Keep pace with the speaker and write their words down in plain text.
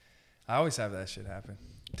I always have that shit happen.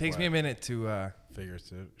 It takes me a minute to figure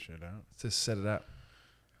shit out. To set it up.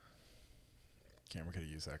 Cameron could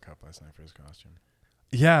have used that cup last night for his costume.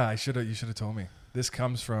 Yeah, I should have. You should have told me. This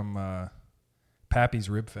comes from Pappy's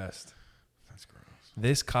Rib Fest. That's gross.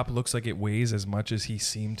 This cup looks like it weighs as much as he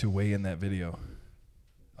seemed to weigh in that video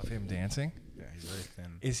of him dancing. Yeah, he's very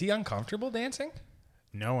thin. Is he uncomfortable dancing?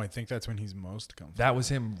 No, I think that's when he's most comfortable. That was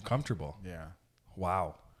him comfortable. Yeah.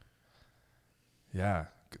 Wow. Yeah.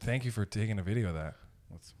 Thank you for taking a video of that.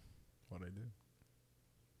 That's what I did.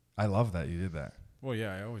 I love that you did that. Well,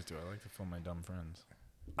 yeah, I always do. I like to film my dumb friends.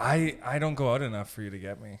 I don't go out enough for you to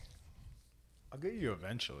get me. I'll get you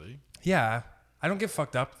eventually. Yeah. I don't get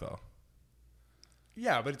fucked up, though.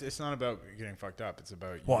 Yeah, but it's not about getting fucked up. It's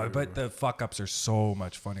about you. Well, but the fuck ups are so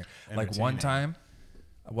much funnier. Like one time,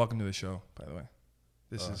 welcome to the show, by the way.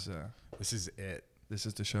 This is it. This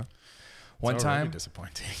is the show. One time,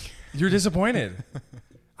 disappointing. You're disappointed.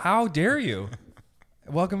 How dare you?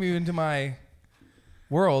 Welcome you into my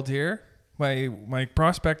world here, my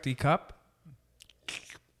prospecty cup.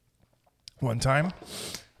 One time,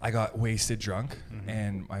 I got wasted drunk,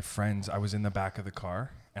 and my friends. I was in the back of the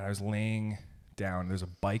car, and I was laying down. There's a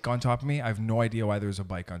bike on top of me. I have no idea why there's a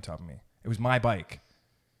bike on top of me. It was my bike.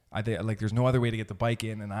 There's no other way to get the bike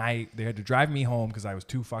in, and they had to drive me home because I was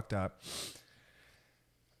too fucked up.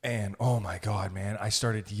 And oh my God, man, I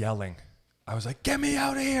started yelling. I was like, "Get me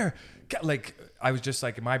out of here!" I was just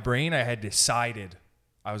like, in my brain, I had decided.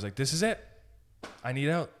 I was like, "This is it. I need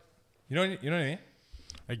out." You know what I mean?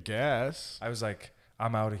 I guess. I was like,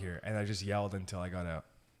 "I'm out of here," and I just yelled until I got out,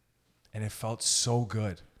 and it felt so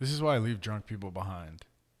good. This is why I leave drunk people behind.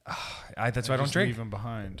 That's why I don't drink. Leave them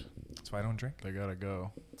behind. That's why I don't drink. They gotta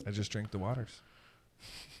go. I just drink the waters.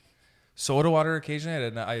 Soda water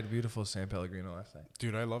occasionally. I had a beautiful San Pellegrino last night.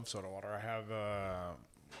 Dude, I love soda water. I have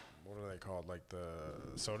what are they called? Like the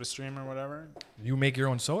Soda Stream or whatever. You make your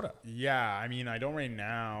own soda. Yeah, I mean, I don't right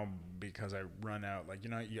now because I run out. Like,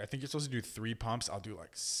 I think you're supposed to do 3 pumps. I'll do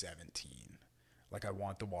like 17. Like, I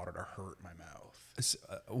want the water to hurt my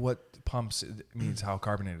mouth. What pumps means how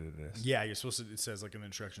carbonated it is. Yeah, you're supposed to. It says like in the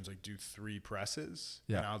instructions, like do 3 presses.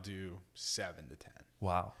 Yeah, and I'll do 7 to 10.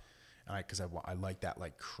 Wow. And because I like that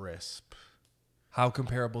like crisp. How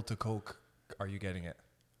comparable to Coke are you getting it?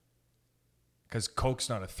 Because Coke's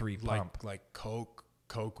not a 3 pump. Like Coke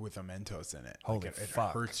with a Mentos in it. Holy like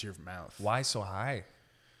fuck. It hurts your mouth. Why so high?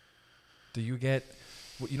 Do you get,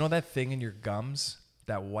 that thing in your gums?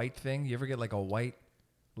 That white thing? You ever get like a white,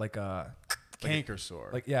 like a canker sore?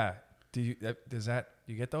 Like, yeah. You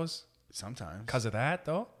get those? Sometimes. Because of that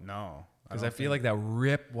though? No. Because I feel like that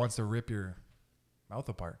wants to rip your mouth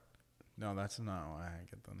apart. No, that's not why I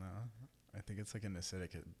get them now. I think it's like an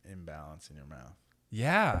acidic imbalance in your mouth.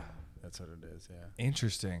 Yeah. That's what it is, yeah.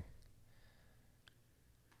 Interesting.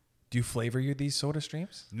 Do you flavor these soda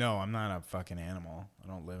streams? No, I'm not a fucking animal. I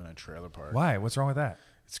don't live in a trailer park. Why? What's wrong with that?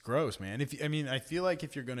 It's gross, man. I feel like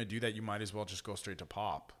if you're going to do that, you might as well just go straight to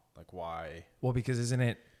pop. Like, why? Well, because isn't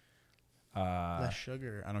it... less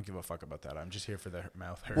sugar. I don't give a fuck about that. I'm just here for the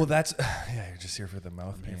mouth hurt. Well, that's... Yeah, you're just here for the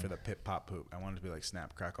mouth I'm pain. here for the pip, pop, poop. I want it to be like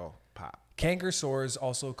snap, crackle, pop. Canker sores,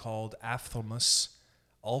 also called ophthalmos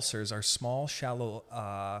ulcers, are small, shallow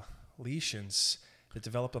lesions that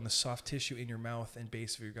develop on the soft tissue in your mouth and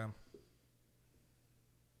base of your gum.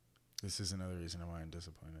 This is another reason why I'm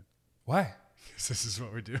disappointed. Why? Because this is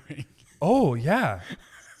what we're doing. Oh, yeah.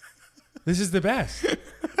 This is the best.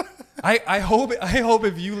 I hope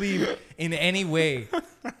if you leave in any way,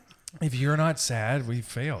 if you're not sad, we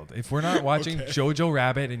failed. If we're not watching Jojo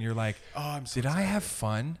Rabbit and you're like, did I have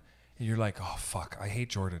fun? And you're like, oh, fuck, I hate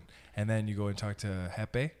Jordan. And then you go and talk to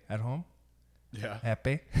Hepe at home. Yeah.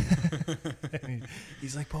 Hepe.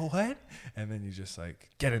 He's like, but what? And then you just like,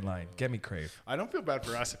 get in line. Get me Crave. I don't feel bad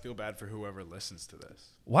for us. I feel bad for whoever listens to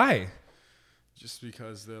this. Why? Just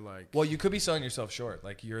because they're like... Well, you could be selling yourself short.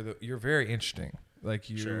 Like, you're very interesting. Like,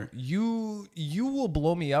 you will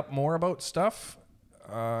blow me up more about stuff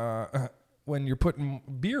when you're putting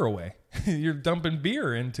beer away. You're dumping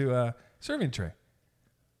beer into a serving tray.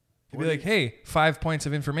 You'd be like, hey, 5 points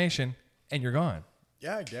of information, and you're gone.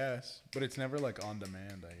 Yeah, I guess. But it's never like on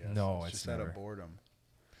demand, I guess. No, it's just never. Out of boredom.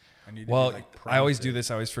 I always do this.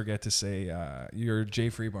 I always forget to say you're Jay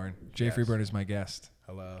Freeborn. Jay Freeborn is my guest.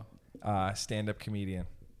 Hello. Stand-up comedian.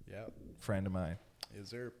 Yep. Friend of mine. Is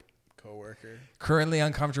there coworker? Currently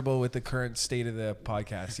uncomfortable with the current state of the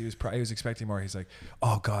podcast. He was expecting more. He's like,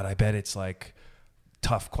 oh God, I bet it's like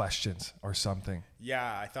tough questions or something.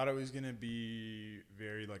 Yeah, I thought it was gonna be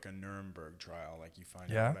very like a Nuremberg trial. Like you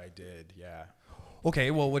find out what I did. Yeah. Okay,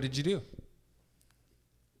 well, what did you do?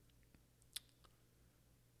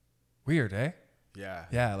 Weird, eh? Yeah.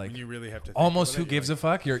 Yeah, like when you really have to think almost about who gives a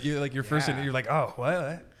fuck. You're like your first, Yeah. you're like, oh,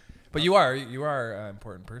 what? But you are an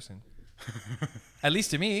important person. At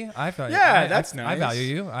least to me, I value. Yeah, that's nice. I value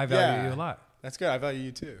you. I value you a lot. That's good. I value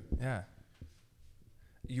you too. Yeah.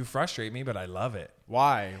 You frustrate me, but I love it.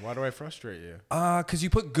 Why? Why do I frustrate you? Cause you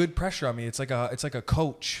put good pressure on me. It's like a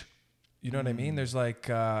coach. You know what I mean? There's like,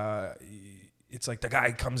 it's like the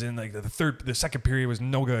guy comes in like the second period was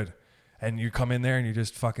no good, and you come in there and you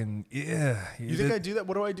just fucking yeah. You think I do that?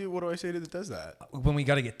 What do I do? What do I say that does that? When we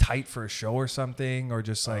got to get tight for a show or something, or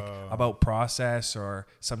just like about process, or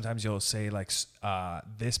sometimes you'll say like,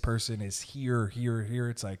 this person is here.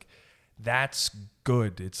 It's like, that's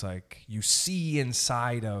good. It's like you see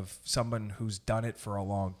inside of someone who's done it for a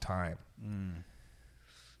long time.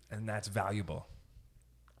 And that's valuable.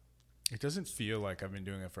 It doesn't feel like I've been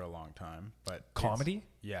doing it for a long time, but comedy?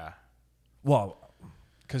 Yeah. Well,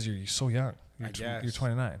 because you're so young. I guess. You're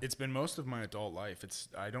 29. It's been most of my adult life.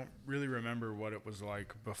 I don't really remember what it was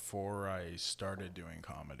like before I started doing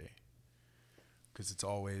comedy. Because it's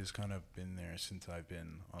always kind of been there since I've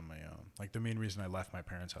been on my own. Like the main reason I left my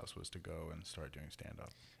parents' house was to go and start doing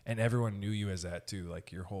stand-up. And everyone knew you as that too,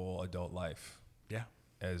 like your whole adult life. Yeah.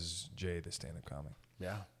 As Jay, the stand-up comic.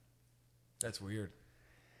 Yeah. That's weird.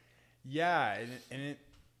 Yeah, and it.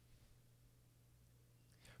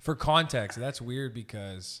 For context, that's weird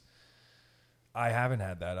because I haven't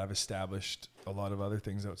had that. I've established a lot of other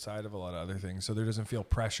things outside of a lot of other things, so there doesn't feel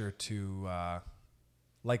pressure to,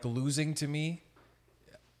 like losing to me,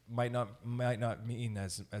 might not mean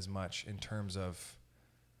as much in terms of.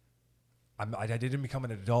 I didn't become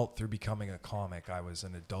an adult through becoming a comic. I was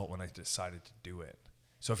an adult when I decided to do it.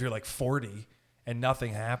 So if you're like 40. And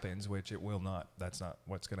nothing happens, which it will not. That's not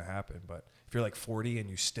what's going to happen. But if you're like 40 and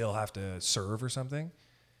you still have to serve or something,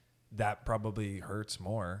 that probably hurts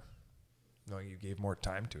more, knowing you gave more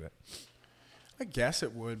time to it. I guess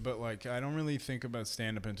it would, but like I don't really think about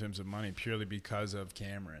stand-up in terms of money purely because of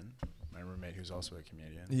Cameron, my roommate, who's also a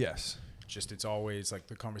comedian. Yes. Just it's always like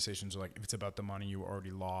the conversations are like, if it's about the money you already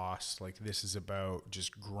lost, like this is about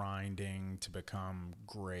just grinding to become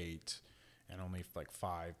great. And only like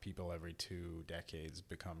 5 people every 2 decades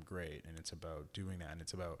become great. And it's about doing that. And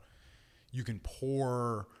it's about you can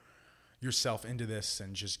pour yourself into this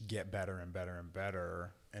and just get better and better and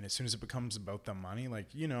better. And as soon as it becomes about the money, like,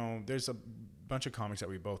 you know, there's a bunch of comics that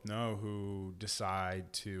we both know who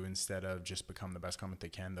decide to, instead of just become the best comic they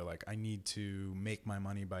can, they're like, I need to make my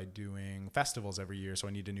money by doing festivals every year. So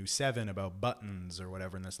I need a new 7 about buttons or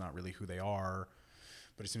whatever. And that's not really who they are.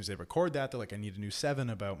 But as soon as they record that, they're like, I need a new 7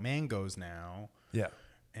 about mangoes now. Yeah.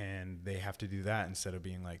 And they have to do that instead of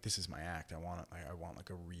being like, this is my act. I want like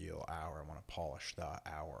a real hour. I want to polish the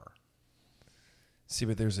hour. See,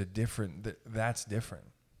 but there's that's different.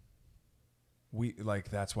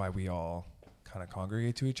 That's why we all kind of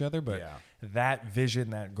congregate to each other. But that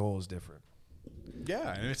vision, that goal is different.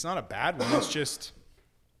 Yeah. And it's not a bad one. It's just,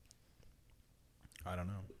 I don't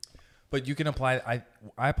know. But you can apply,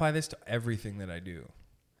 I apply this to everything that I do.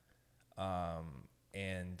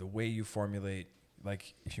 And the way you formulate,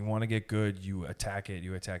 like if you want to get good, you attack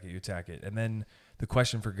it. And then the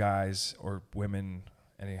question for guys or women,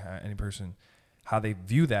 any person, how they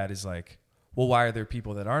view that is like, well, why are there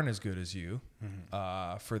people that aren't as good as you,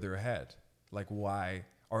 further ahead? Like why,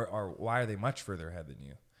 or why are they much further ahead than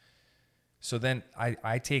you? So then I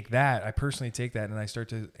personally take that and I start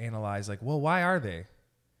to analyze like, well, why are they?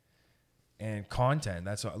 And content,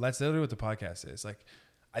 that's literally what the podcast is. Like,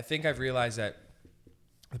 I think I've realized that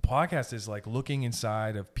the podcast is like looking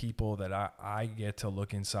inside of people that I get to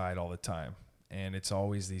look inside all the time. And it's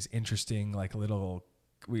always these interesting, like little,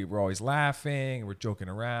 we're always laughing, we're joking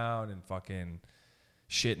around and fucking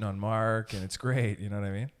shitting on Mark. And it's great. You know what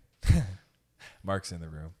I mean? Mark's in the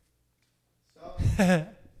room.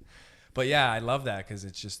 But yeah, I love that because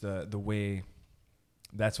it's just the way,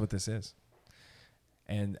 that's what this is.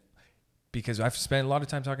 And because I've spent a lot of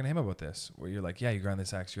time talking to him about this, where you're like, yeah, you grind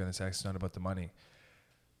this axe, it's not about the money.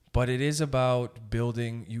 But it is about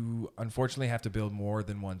building, you unfortunately have to build more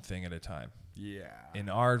than one thing at a time. Yeah. In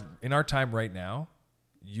our time right now,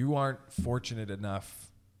 you aren't fortunate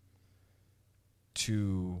enough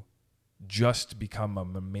to just become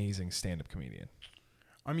an amazing stand-up comedian.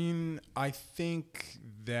 I mean, I think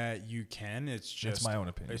that you can. It's just, that's my own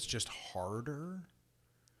opinion. It's just harder,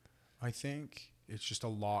 I think. It's just a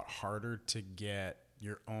lot harder to get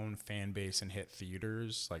your own fan base and hit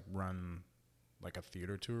theaters, like run like a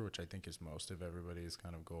theater tour, which I think is most of everybody's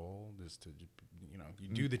kind of goal, is to, you know, you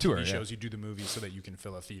do the TV shows, you do the movies so that you can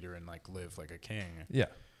fill a theater and like live like a king. Yeah.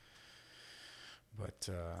 But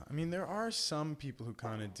I mean, there are some people who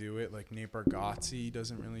kind of do it. Like Nate Bargatze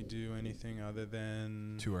doesn't really do anything other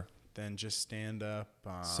than Tour. Than just stand up.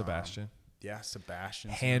 Sebastian. Yeah, Sebastian.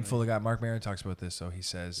 Handful of guys. Mark Maron talks about this. So he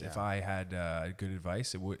says, Yeah. if I had good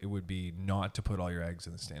advice, it would be not to put all your eggs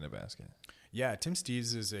in the stand-up basket. Yeah, Tim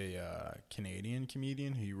Steves is a Canadian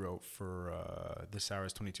comedian. He wrote for This Hour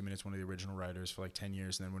is 22 Minutes, one of the original writers for like 10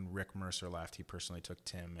 years. And then when Rick Mercer left, he personally took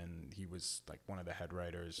Tim, and he was like one of the head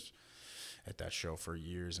writers at that show for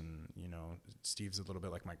years. And, you know, Steve's a little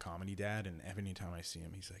bit like my comedy dad. And every time I see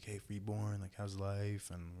him, he's like, hey, Freeborn, like, how's life?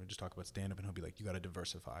 And we just talk about stand-up, and he'll be like, you got to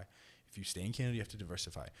diversify. If you stay in Canada, you have to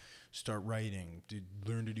diversify. Start writing.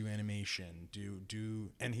 Learn to do animation.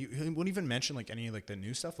 And he won't even mention like any like the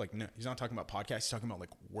new stuff. Like, no, he's not talking about podcasts. He's talking about like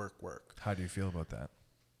work. How do you feel about that?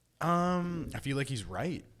 I feel like he's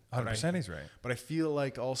right. 100% he's right. But I feel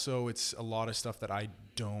like also it's a lot of stuff that I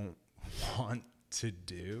don't want to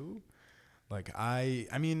do. Like I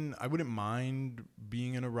mean, I wouldn't mind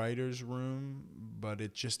being in a writer's room, but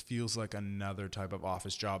it just feels like another type of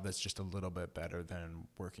office job that's just a little bit better than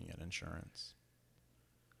working in insurance.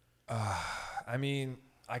 I mean,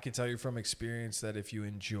 I can tell you from experience that if you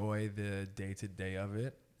enjoy the day-to-day of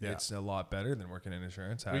it, it's a lot better than working in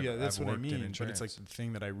insurance. Yeah, that's what I mean. But it's like the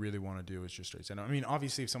thing that I really want to do is just straight stand-up. I mean,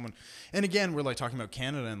 obviously, if someone, and again, we're like talking about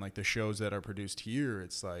Canada and like the shows that are produced here.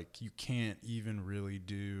 It's like you can't even really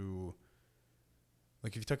do.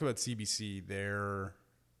 Like if you talk about CBC, they're,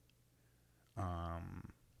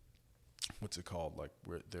 what's it called? Like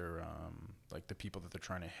they're like the people that they're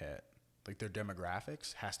trying to hit. Like their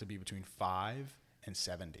demographics has to be between 5 and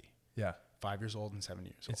 70. Yeah. 5 years old and 7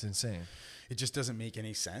 years old. It's insane. It just doesn't make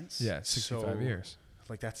any sense. Yeah, 65 years.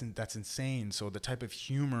 Like that's insane. So the type of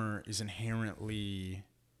humor is inherently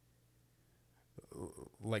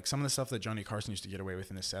like some of the stuff that Johnny Carson used to get away with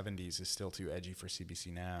in the 70s is still too edgy for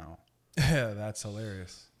CBC now. Yeah, that's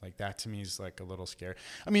hilarious. Like that to me is like a little scary.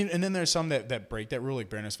 I mean, and then there's some that break that rule, like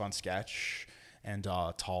Bernice von Sketch and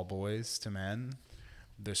Tall Boys to Men.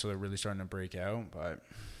 They're really starting to break out, but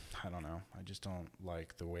I don't know. I just don't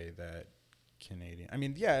like the way that Canadian. I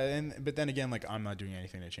mean, yeah, but then again, like I'm not doing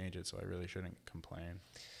anything to change it, so I really shouldn't complain.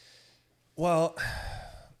 Well,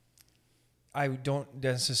 I don't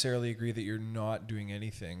necessarily agree that you're not doing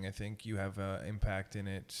anything. I think you have an impact in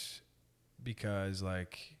it because,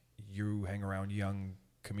 like, you hang around young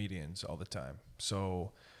comedians all the time.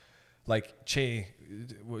 So, like, Che,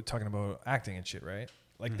 we're talking about acting and shit, right?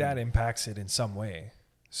 Like, that impacts it in some way.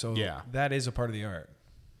 So, that is a part of the art.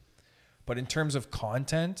 But in terms of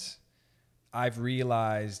content, I've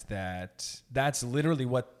realized that that's literally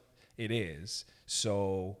what it is.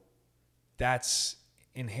 So, that's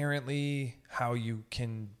inherently how you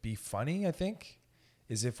can be funny, I think,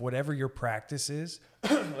 is if whatever your practice is,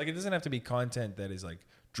 like, it doesn't have to be content that is, like,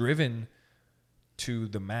 driven to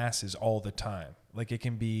the masses all the time. Like, it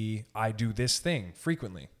can be, I do this thing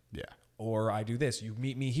frequently. Yeah. Or I do this. You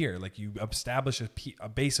meet me here. Like, you establish a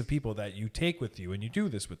base of people that you take with you and you do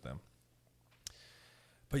this with them.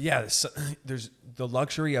 But yeah, there's the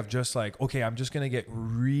luxury of just like, okay, I'm just going to get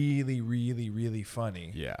really, really, really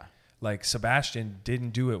funny. Yeah. Like, Sebastian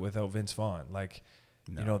didn't do it without Vince Vaughn. Like,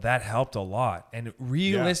 you know, that helped a lot. And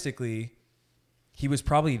realistically, he was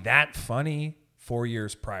probably that funny 4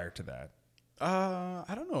 years prior to that.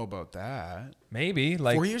 I don't know about that. Maybe.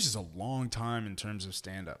 Like, 4 years is a long time in terms of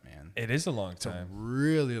stand-up, man. It is a long time. It's a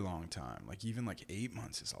really long time. Like, even like 8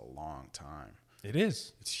 months is a long time. It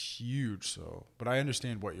is. It's huge. So, but I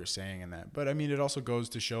understand what you're saying in that. But I mean, it also goes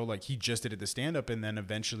to show, like, he just did it the stand-up, and then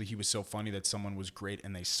eventually he was so funny that someone was great,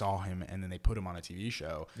 and they saw him, and then they put him on a TV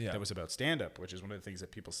show that was about stand-up, which is one of the things that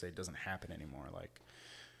people say doesn't happen anymore. Like,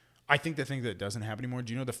 I think the thing that doesn't happen anymore.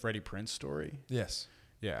 Do you know the Freddie Prinze story? Yes.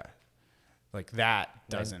 Yeah. Like, that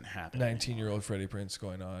doesn't happen. 19-year-old Freddie Prinze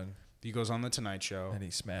going on. He goes on the Tonight Show. And he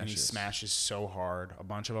smashes so hard. A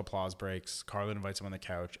bunch of applause breaks. Carlin invites him on the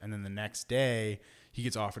couch. And then the next day, he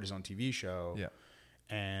gets offered his own TV show. Yeah.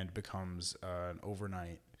 And becomes an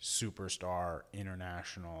overnight superstar,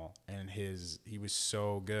 international. And he was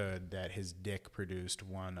so good that his dick produced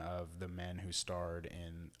one of the men who starred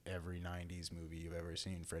in every 90s movie you've ever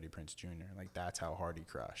seen, Freddie Prinze Jr. Like, that's how hard he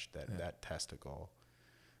crushed. That testicle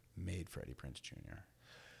made Freddie Prinze Jr.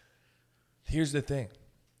 Here's the thing.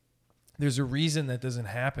 There's a reason that doesn't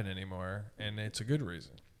happen anymore, and it's a good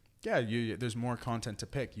reason. Yeah, there's more content to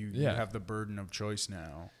pick. You have the burden of choice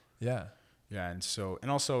now. Yeah. Yeah,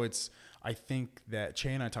 and also I think that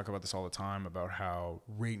Che and I talk about this all the time about how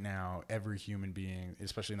right now every human being,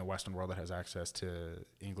 especially in the Western world that has access to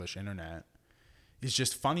English internet, is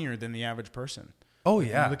just funnier than the average person. Oh, Like,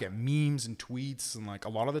 yeah. you look at memes and tweets, and like a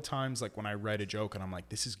lot of the times, like when I write a joke and I'm like,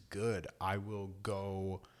 this is good, I will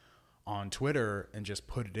go on Twitter and just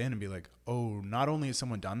put it in and be like, oh, not only has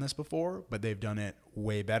someone done this before, but they've done it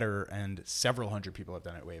way better, and several hundred people have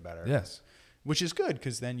done it way better. Yes. Which is good,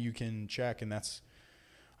 because then you can check, and that's,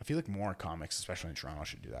 I feel like more comics, especially in Toronto,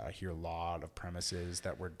 should do that. I hear a lot of premises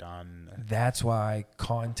that were done. That's why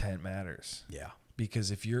content matters. Yeah.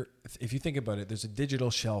 Because if you think about it, there's a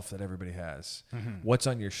digital shelf that everybody has. Mm-hmm. What's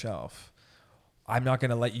on your shelf? I'm not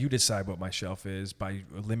going to let you decide what my shelf is by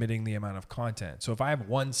limiting the amount of content. So if I have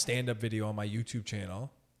one stand-up video on my YouTube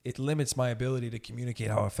channel, it limits my ability to communicate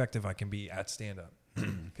how effective I can be at stand-up.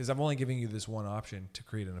 Because I'm only giving you this one option to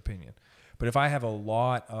create an opinion. But if I have a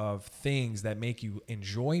lot of things that make you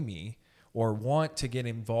enjoy me or want to get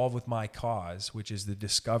involved with my cause, which is the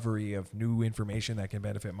discovery of new information that can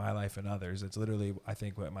benefit my life and others, that's literally, I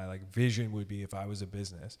think, what my like vision would be if I was a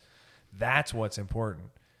business. That's what's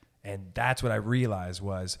important. And that's what I realized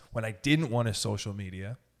was when I didn't want a social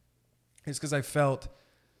media, it's because I felt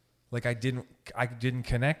like I didn't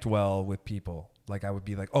connect well with people. Like I would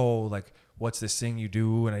be like, oh, like what's this thing you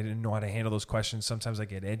do? And I didn't know how to handle those questions. Sometimes I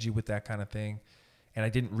get edgy with that kind of thing. And I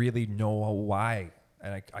didn't really know why.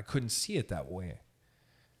 And I couldn't see it that way.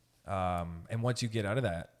 And once you get out of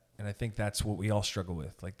that, and I think that's what we all struggle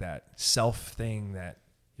with, like that self thing that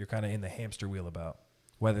you're kind of in the hamster wheel about,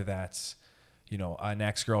 whether that's, you know, an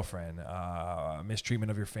ex-girlfriend, mistreatment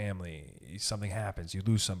of your family, something happens, you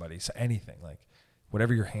lose somebody, so anything, like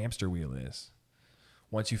whatever your hamster wheel is.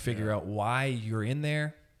 Once you figure out why you're in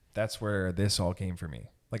there, that's where this all came for me.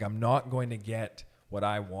 Like I'm not going to get what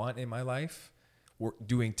I want in my life. We're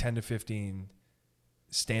doing 10 to 15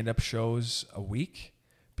 stand-up shows a week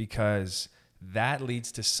because that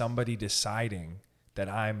leads to somebody deciding that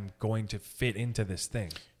I'm going to fit into this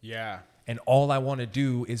thing. Yeah. And all I want to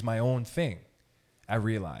do is my own thing. I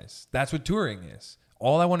realize that's what touring is.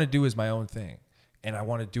 All I want to do is my own thing. And I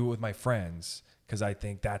want to do it with my friends because I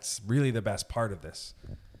think that's really the best part of this.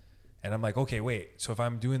 And I'm like, okay, wait. So if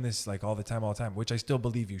I'm doing this like all the time, which I still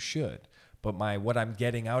believe you should, but what I'm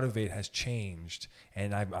getting out of it has changed,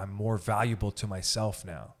 and I'm more valuable to myself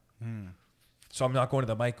now. So I'm not going to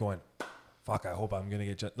the mic going, fuck, I hope I'm going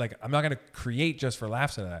to get like, I'm not going to create just for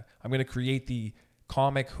laughs out of that. I'm going to create the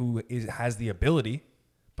comic who has the ability,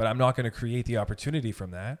 but I'm not going to create the opportunity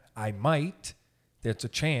from that. I might, there's a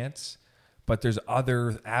chance, but there's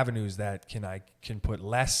other avenues that I can put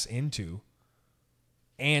less into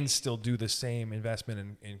and still do the same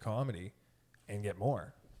investment in comedy and get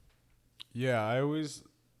more. Yeah, I always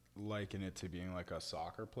liken it to being like a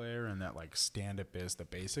soccer player, and that like stand-up is the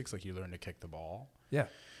basics, like you learn to kick the ball. Yeah.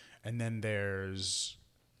 And then there's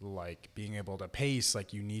like being able to pace,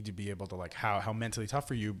 like you need to be able to like how mentally tough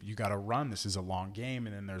for you got to run, this is a long game.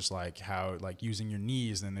 And then there's like how like using your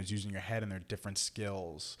knees, and then there's using your head, and there are different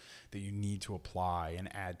skills that you need to apply and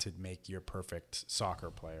add to make your perfect soccer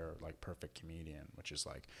player, like perfect comedian, which is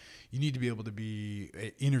like you need to be able to be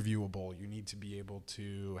interviewable, you need to be able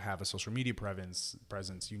to have a social media presence,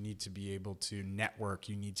 you need to be able to network,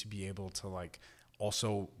 you need to be able to like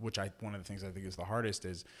also, which one of the things I think is the hardest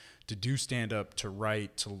is to do stand-up, to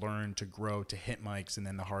write, to learn, to grow, to hit mics, and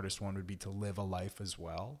then the hardest one would be to live a life as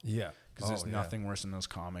well. Yeah. Because there's nothing worse than those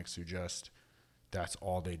comics who just, that's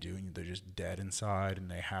all they do, and they're just dead inside,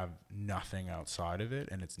 and they have nothing outside of it,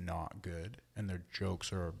 and it's not good. And their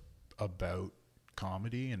jokes are about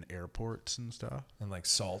comedy and airports and stuff. And like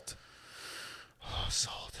salt. Oh,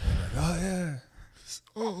 salt. Like, oh, yeah.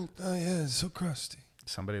 Oh, yeah, it's so crusty.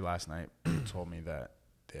 Somebody last night told me that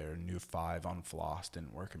their new 5 on floss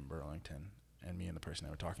didn't work in Burlington, and me and the person they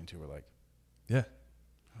were talking to were like, yeah,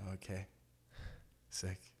 okay,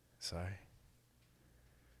 sick, sorry,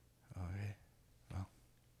 okay, well,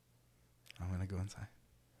 I'm gonna go inside.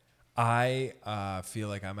 I feel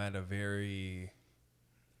like I'm at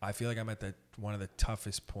one of the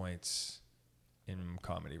toughest points in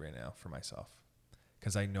comedy right now for myself,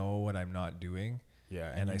 because I know what I'm not doing.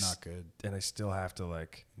 Yeah, and you're not good. And I still have to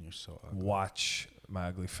like and you're so ugly. Watch my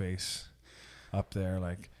ugly face up there,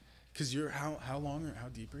 like. Because you're how long or how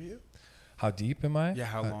deep are you? How deep am I? Yeah,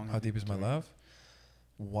 how long? How deep is my love?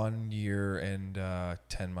 1 year and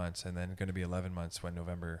 10 months, and then going to be 11 months when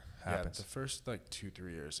November happens. Yeah, the first like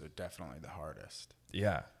 2-3 years are definitely the hardest.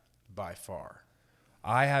 Yeah, by far.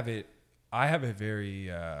 I have it very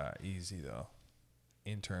easy though,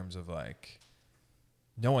 in terms of like,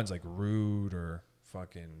 no one's like rude or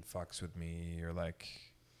fucking fucks with me or like.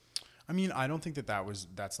 I mean, I don't think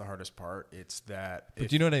that's the hardest part. It's that. But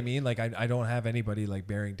do you know what I mean? Like, I don't have anybody like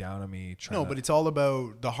bearing down on me. But it's all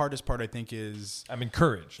about the hardest part. I think is I'm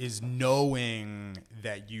encouraged. Is knowing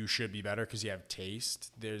that you should be better because you have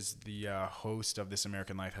taste. There's the host of This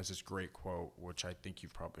American Life has this great quote, which I think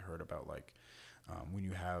you've probably heard about. Like, when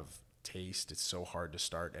you have taste, it's so hard to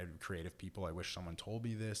start. And creative people, I wish someone told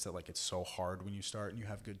me this, that like it's so hard when you start and you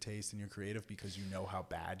have good taste and you're creative because you know how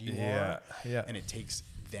bad you are. Yeah. And it takes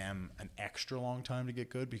them an extra long time to get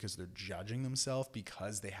good because they're judging themselves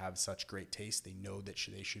because they have such great taste. They know that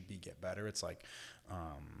they should get better. It's like,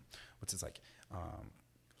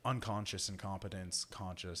 unconscious incompetence,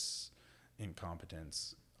 conscious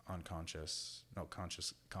incompetence, conscious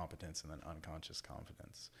competence, and then unconscious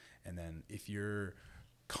competence. And then if you're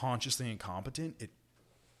consciously incompetent, it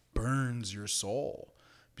burns your soul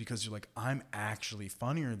because you're like, I'm actually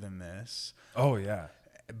funnier than this. Oh yeah.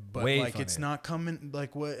 But way like funnier. It's not coming,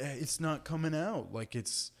 like what it's not coming out. Like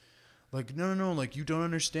it's like no, like you don't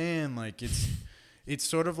understand. Like it's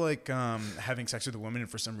sort of like having sex with a woman and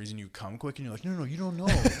for some reason you come quick and you're like, no, you don't know.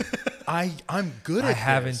 I'm good at this. I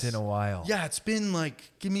haven't in a while. Yeah, it's been like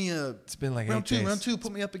it's been like round 8 days. Round 2,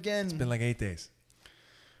 put me up again. It's been like 8 days.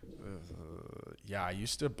 Yeah, I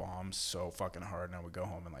used to bomb so fucking hard and I would go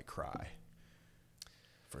home and like cry.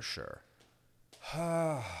 For sure.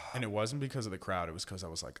 And it wasn't because of the crowd. It was because I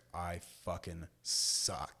was like, I fucking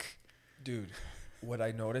suck. Dude, what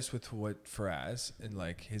I noticed with Faraz and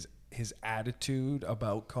like his attitude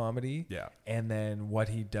about comedy, and then what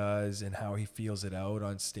he does and how he feels it out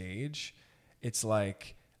on stage, it's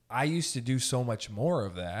like I used to do so much more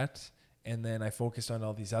of that, and then I focused on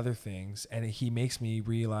all these other things, and he makes me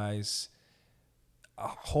realize a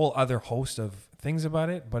whole other host of things about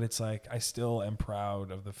it. But it's like I still am proud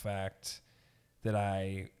of the fact that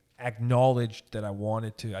I acknowledged that I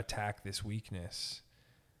wanted to attack this weakness.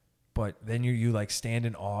 But then you like stand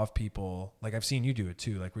in awe of people. Like I've seen you do it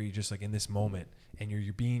too, like where you're just like in this moment and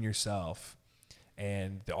you're being yourself,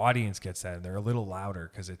 and the audience gets that and they're a little louder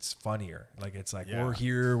because it's funnier. Like it's like, we're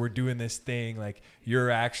here, we're doing this thing. Like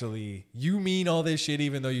you mean all this shit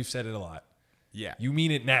even though you've said it a lot. Yeah. You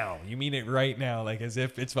mean it now. You mean it right now. Like as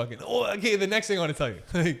if it's fucking, okay, the next thing I want to tell you.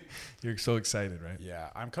 Like you're so excited, right? Yeah.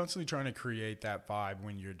 I'm constantly trying to create that vibe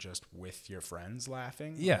when you're just with your friends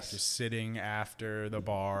laughing. Yes. Like just sitting after the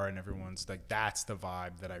bar and everyone's like, that's the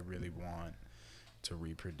vibe that I really want to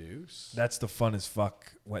reproduce. That's the fun as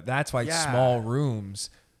fuck. That's why small room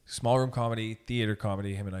comedy, theater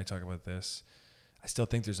comedy, him and I talk about this. I still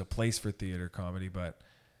think there's a place for theater comedy, but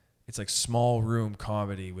it's like small room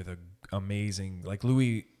comedy with a amazing, like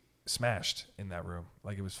Louis smashed in that room.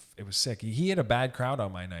 Like it was sick. He had a bad crowd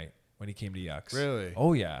on my night when he came to Yucks. Really?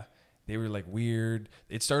 Oh yeah. They were like weird.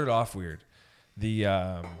 It started off weird.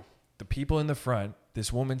 The people in the front,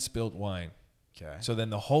 this woman spilled wine. Okay. So then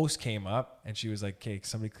the host came up and she was like, okay,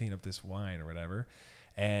 somebody clean up this wine or whatever.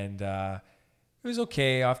 And it was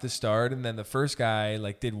okay off the start. And then the first guy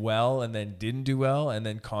like did well and then didn't do well and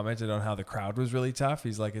then commented on how the crowd was really tough.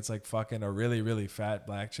 He's like, it's like fucking a really, really fat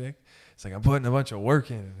black chick. It's like, I'm putting a bunch of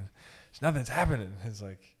work in and nothing's happening. It's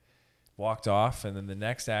like walked off. And then the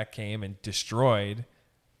next act came and destroyed.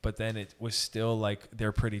 But then it was still like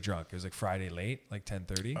they're pretty drunk. It was like Friday late, like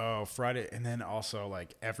 10:30. Oh, Friday. And then also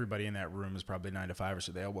like everybody in that room is probably 9 to 5 or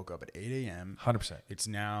so. They all woke up at 8 a.m. 100%. It's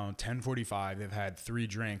now 10:45. They've had 3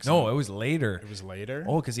 drinks. No, it was later. It was later?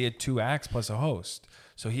 Oh, because he had 2 acts plus a host.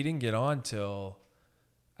 So he didn't get on till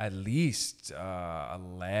at least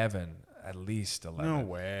 11. At least 11. No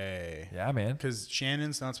way. Yeah, man. Because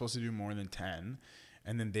Shannon's not supposed to do more than 10.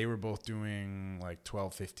 And then they were both doing like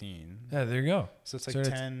 12, 15. Yeah, there you go. So it's like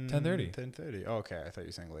started 10:30. 10:30. Oh, okay. I thought you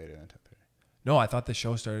were saying later than 10:30. No, I thought the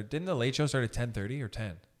show started. Didn't the late show start at 10:30 or 10?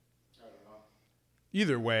 I don't know.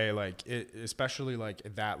 Either way, like especially like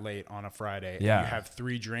that late on a Friday. Yeah. And you have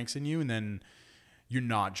 3 drinks in you and then you're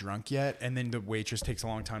not drunk yet. And then the waitress takes a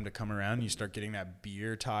long time to come around. And you start getting that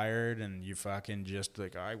beer tired and you fucking just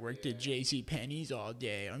like, I worked at JCPenney's all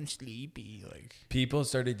day. I'm sleepy. Like People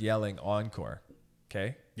started yelling encore.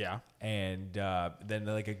 Okay. Yeah. And then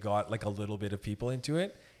like it got like a little bit of people into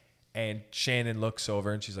it, and Shannon looks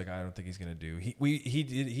over and she's like, I don't think he's gonna do.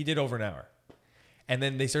 He did over an hour, and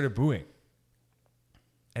then they started booing,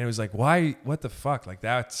 and it was like, why? What the fuck? Like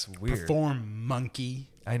that's weird. Perform, monkey.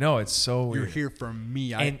 I know, it's so weird. You're here for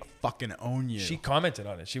me. I fucking own you. She commented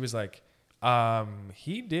on it. She was like,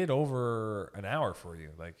 he did over an hour for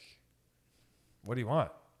you. Like, what do you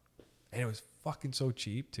want? And it was fucking so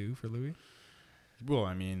cheap too for Louis. Well,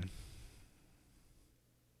 I mean,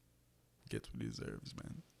 gets what he deserves,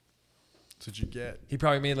 man. That's what you get. He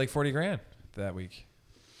probably made like 40 grand that week.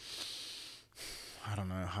 I don't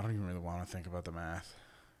know. I don't even really want to think about the math.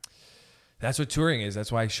 That's what touring is.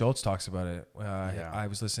 That's why Schultz talks about it. Yeah. I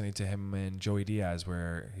was listening to him and Joey Diaz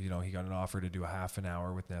where, he got an offer to do a half an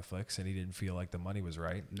hour with Netflix and he didn't feel like the money was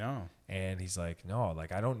right. No. And he's like, no,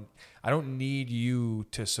 like I don't need you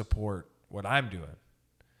to support what I'm doing.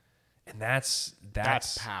 And that's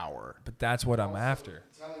power. But that's what I'm Also, after.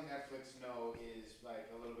 Telling Netflix no is like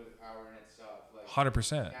a little bit of power in itself. Like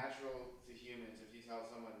 100%. natural to humans. If you tell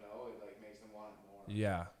someone no, it like makes them want it more.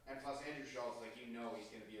 Yeah. And plus, Andrew Schultz, like he's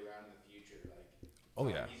gonna be around in the future. Like, Oh,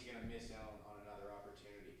 yeah. he's gonna miss out on another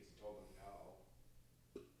opportunity because he told them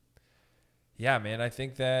no. Yeah, man. I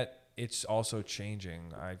think that it's also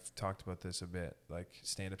changing. I've talked about this a bit. Like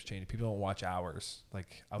stand-up's changing. People don't watch hours.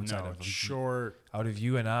 Like outside of short. out of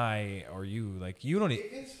you and I or you. Like you don't.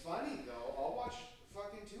 If it's funny though, I'll watch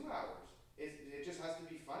fucking 2 hours. It just has to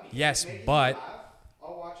be funny. Yes, If it makes me but laugh,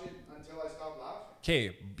 I'll watch it until I stop laughing.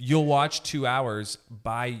 Okay, you'll watch 2 hours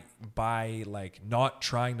by like not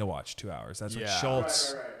trying to watch 2 hours. That's what Yeah.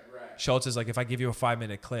 Schultz. Right. Schultz is like, if I give you a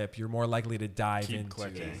 5-minute clip, you're more likely to dive Keep into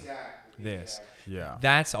clicking. Exactly. this. Yeah.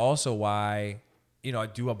 That's also why, I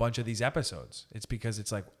do a bunch of these episodes. It's because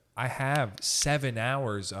it's like I have 7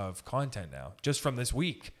 hours of content now just from this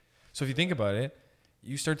week. So if you think about it,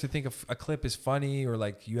 you start to think of a clip is funny or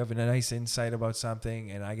like you have a nice insight about something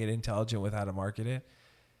and I get intelligent with how to market it.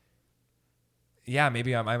 Yeah,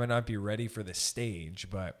 maybe I might not be ready for the stage,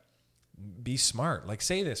 but be smart. Like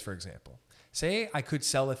say this, for example. Say I could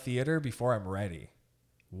sell a theater before I'm ready.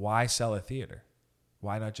 Why sell a theater?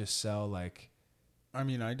 Why not just sell like I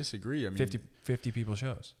mean, I disagree. I mean, 50 people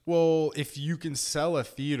shows? Well, if you can sell a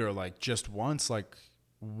theater like just once, like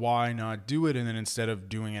why not do it? And then instead of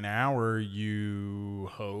doing an hour, you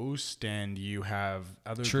host and you have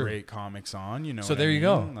other True. great comics on. So there you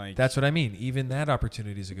go. Like, that's what I mean. Even that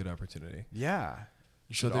opportunity is a good opportunity. Yeah.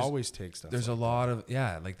 You So should always take stuff. There's like a lot of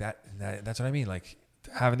like that. That's what I mean. Like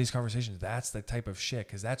having these conversations. That's the type of shit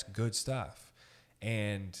because that's good stuff.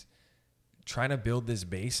 And trying to build this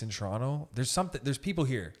base in Toronto. There's people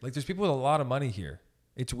here. Like there's people with a lot of money here.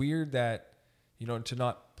 It's weird that to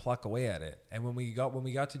not pluck away at it. And when we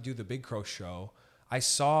got to do the Big Crow show, I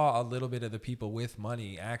saw a little bit of the people with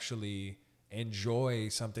money actually enjoy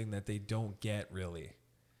something that they don't get really.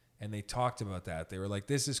 And they talked about that. They were like,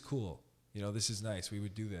 this is cool. This is nice. We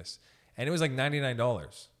would do this. And it was like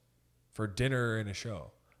 $99 for dinner and a show.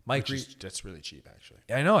 that's really cheap, actually.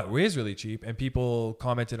 I know it is really cheap. And people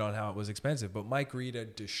commented on how it was expensive. But Mike Rita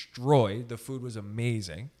destroyed. The food was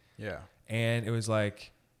amazing. Yeah. And it was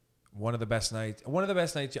like one of the best nights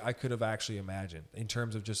I could have actually imagined in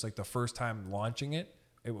terms of just like the first time launching it.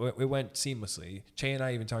 It went seamlessly. Che and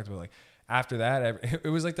I even talked about like after that, it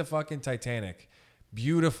was like the fucking Titanic.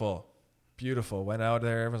 Beautiful. Went out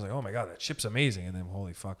there. Everyone's like, oh my God, that ship's amazing. And then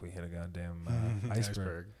holy fuck, we hit a goddamn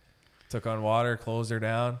iceberg. Took on water, closed her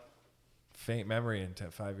down. Faint memory in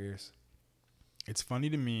 5 years. It's funny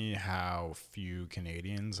to me how few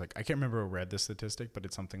Canadians, like I can't remember who read this statistic, but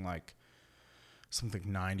it's something like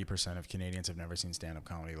 90% of Canadians have never seen stand-up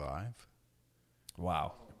comedy live.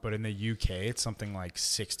 Wow. But in the UK, it's something like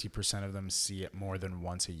 60% of them see it more than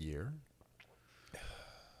once a year,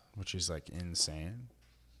 which is like insane.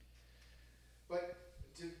 But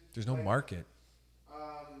There's no market.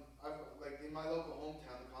 I've, like in my local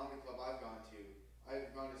hometown, the comedy club I've gone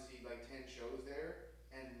to see like 10 shows there,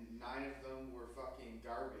 and 9 of them were fucking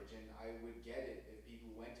garbage, and I would get it if people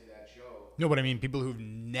went to that show. No, but I mean people who've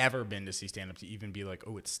never been to see stand-up to even be like,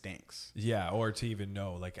 oh, it stinks. Yeah, or to even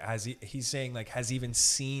know. Like he's saying like has even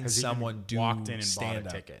seen someone do walked in and stand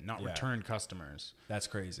bought a up. ticket, not Yeah. returned customers. That's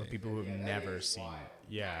crazy. But people who've never seen wild.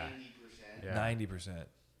 it. Yeah. 90%. Yeah. 90%.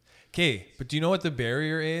 Okay, but do you know what the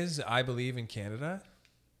barrier is, I believe, in Canada?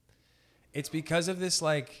 It's because of this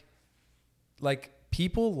like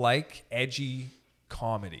people like edgy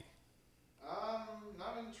comedy. Not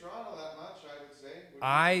in Toronto that much, I would say.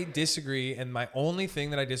 I disagree, and my only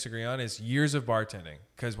thing that I disagree on is years of bartending.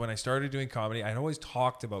 Because when I started doing comedy, I'd always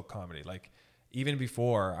talked about comedy. Like, even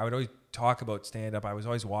before, I would always talk about stand-up. I was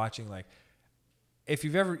always watching, like, if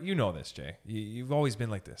you've ever, this, Jay. You've always been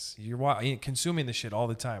like this. You're consuming this shit all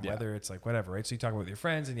the time, whether it's like whatever, right? So you talk about with your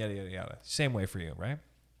friends and yada, yada, yada. Same way for you, right?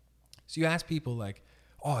 So you ask people like,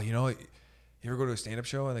 oh, you ever go to a stand-up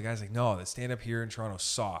show? And the guy's like, no, the stand-up here in Toronto's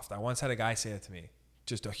soft. I once had a guy say that to me.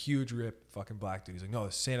 Just a huge rip fucking black dude. He's like, no,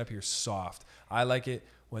 the stand-up here is soft. I like it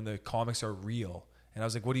when the comics are real. And I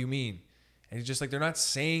was like, what do you mean? And he's just like, they're not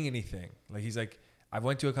saying anything. Like, he's like, I've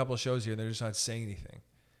went to a couple of shows here and they're just not saying anything.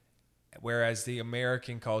 Whereas the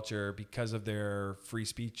American culture, because of their free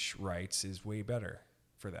speech rights, is way better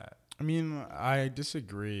for that. I mean, I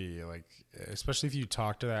disagree. Like, especially if you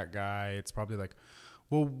talk to that guy, it's probably like,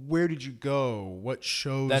 well, where did you go? What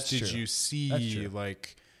shows did you see?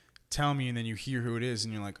 Like, tell me. And then you hear who it is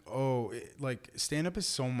and you're like, oh, like stand up is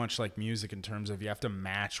so much like music in terms of you have to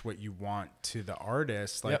match what you want to the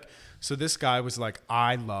artist. Like, so this guy was like,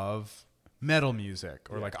 I love metal music,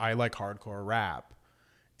 or like, I like hardcore rap.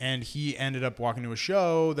 And he ended up walking to a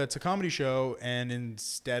show that's a comedy show, and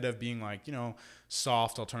instead of being like, you know,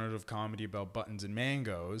 soft alternative comedy about buttons and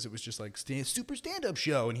mangoes, it was just like super stand-up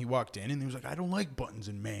show. And he walked in and he was like, I don't like buttons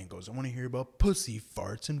and mangoes. I want to hear about pussy,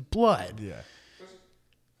 farts, and blood. Yeah.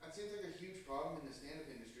 That seems like a huge problem in the stand-up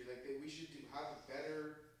industry. Like, we should have a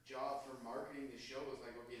better job for marketing the show. It's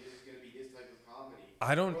like, okay, this is going to be this type of comedy.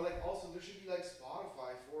 Or like, also, there should be like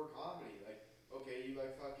Spotify for comedy. Like, okay, you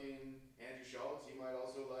like fucking Andrew Schultz, you might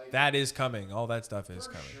also like... That is coming. All that stuff is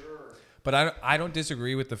coming. Sure. But I don't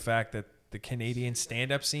disagree with the fact that the Canadian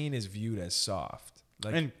stand-up scene is viewed as soft.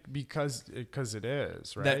 Like, and because it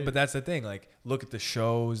is, right? But that's the thing. Like, look at the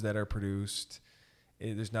shows that are produced.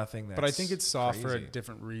 There's nothing that's... But I think it's soft for a crazy.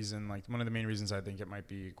 different reason. Like, one of the main reasons I think it might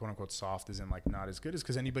be quote-unquote soft is in like not as good is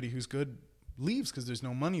because anybody who's good leaves because there's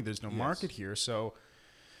no money, there's no market here. So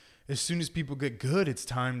as soon as people get good, it's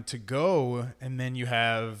time to go. And then you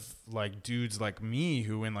have like dudes like me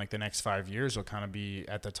who in like the next 5 years will kind of be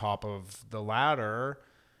at the top of the ladder.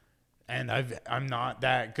 And I'm not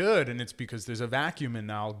that good. And it's because there's a vacuum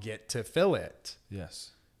and I'll get to fill it.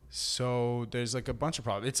 Yes. So there's like a bunch of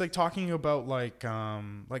problems. It's like talking about like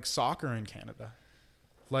soccer in Canada.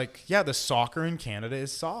 Like, yeah, the soccer in Canada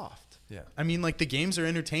is soft. Yeah. I mean, like the games are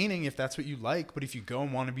entertaining if that's what you like. But if you go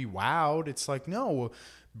and want to be wowed, it's like, no,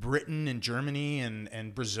 Britain and Germany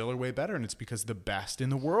and Brazil are way better. And it's because the best in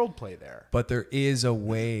the world play there. But there is a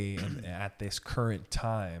way at this current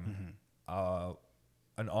time,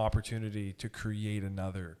 an opportunity to create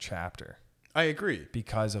another chapter. I agree.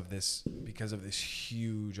 Because of this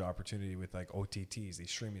huge opportunity with like OTTs,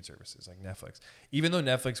 these streaming services like Netflix. Even though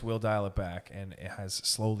Netflix will dial it back and it has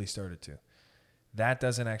slowly started to, that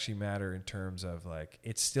doesn't actually matter in terms of like,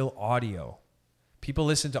 it's still audio. People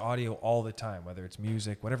listen to audio all the time, whether it's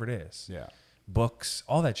music, whatever it is. Yeah. Books,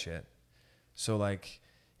 all that shit. So like,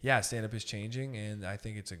 yeah, stand-up is changing and I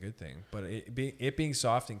think it's a good thing. But it being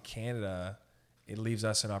soft in Canada, it leaves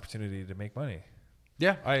us an opportunity to make money.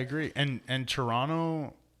 Yeah, I agree. And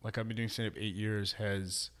Toronto, like I've been doing stand-up 8 years,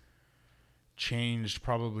 has changed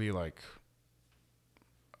probably like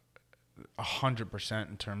 100%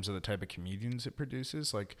 in terms of the type of comedians it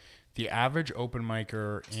produces. Like the average open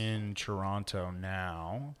micer in Toronto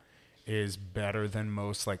now is better than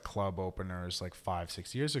most like club openers like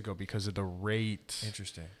 5-6 years ago because of the rate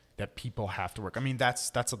that people have to work. I mean,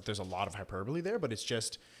 there's a lot of hyperbole there, but it's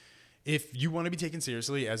just, if you want to be taken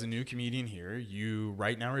seriously as a new comedian here, you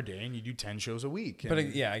write an hour a day and you do 10 shows a week. And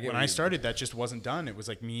but yeah, when I started, that just wasn't done. It was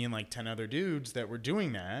like me and like 10 other dudes that were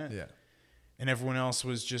doing that. Yeah. And everyone else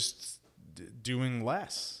was just doing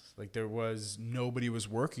less. Like nobody was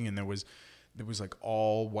working, and there was like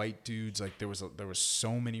all white dudes. Like there was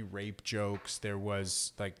so many rape jokes. There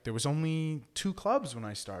was only 2 clubs when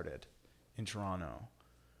I started in Toronto.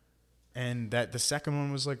 And that the second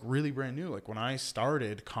one was like really brand new. Like when I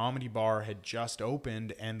started, Comedy Bar had just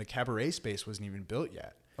opened and the cabaret space wasn't even built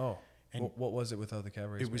yet. Oh, and what was it without the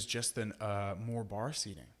cabaret space? It was just more bar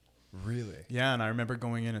seating. Really? Yeah, and I remember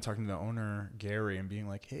going in and talking to the owner, Gary, and being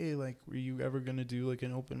like, hey, like, were you ever going to do like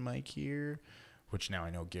an open mic here? Which now I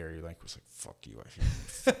know Gary like was like, fuck you. I feel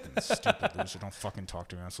fucking stupid loser. Don't fucking talk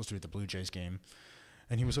to me. I'm supposed to be at the Blue Jays game.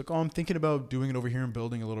 And he was like, oh, I'm thinking about doing it over here and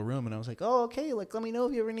building a little room. And I was like, oh, okay. Like, let me know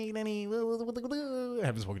if you ever need any. I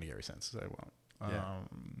haven't spoken to Gary since, so I won't. Yeah.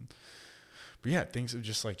 But yeah, things have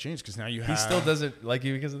just like changed because now you have. He still doesn't like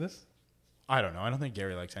you because of this? I don't know. I don't think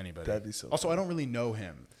Gary likes anybody. That'd be so Also, funny. I don't really know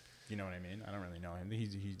him. You know what I mean? I don't really know him.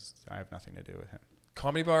 I have nothing to do with him.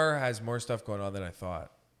 Comedy Bar has more stuff going on than I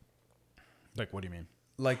thought. Like, what do you mean?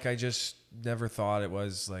 Like, I just never thought it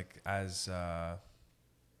was like as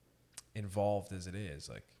involved as it is.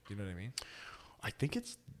 Like, you know what I mean? I think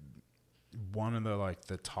it's one of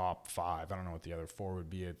the top 5. I don't know what the other 4 would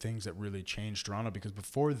be. Things that really changed Toronto, because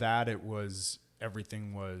before that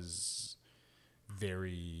everything was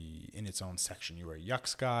very in its own section. You were a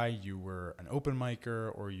yucks guy, you were an open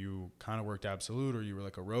micer, or you kind of worked Absolute, or you were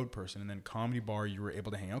like a road person. And then Comedy Bar, you were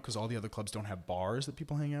able to hang out because all the other clubs don't have bars that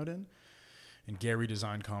people hang out in. And Gary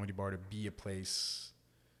designed Comedy Bar to be a place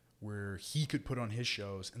where he could put on his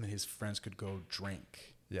shows and then his friends could go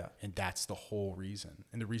drink. Yeah. And that's the whole reason.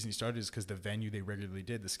 And the reason he started is because the venue they regularly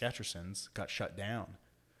did, the Sketchersons, got shut down.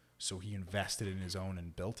 So he invested in his own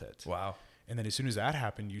and built it. Wow. And then as soon as that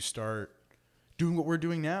happened, you start doing what we're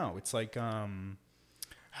doing now. It's like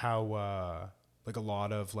how like a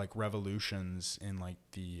lot of like revolutions in like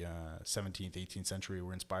the 17th, 18th century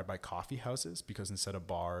were inspired by coffee houses, because instead of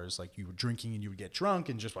bars, like you were drinking and you would get drunk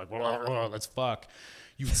and just like, let's fuck.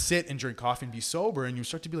 You would sit and drink coffee and be sober, and you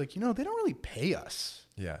start to be like, they don't really pay us.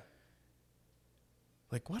 Yeah.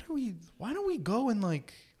 Like, why don't we go and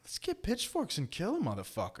like, let's get pitchforks and kill a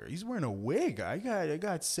motherfucker. He's wearing a wig. I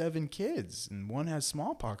got 7 kids and one has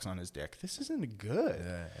smallpox on his dick. This isn't good.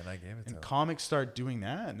 Yeah, and I gave it to him. And comics start doing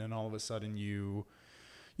that, and then all of a sudden you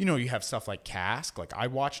have stuff like Cask. Like, I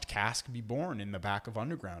watched Cask be born in the back of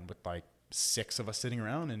Underground with like 6 of us sitting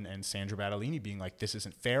around, and Sandra Battellini being like, this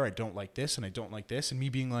isn't fair. I don't like this, and I don't like this. And me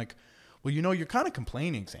being like, well, you're kind of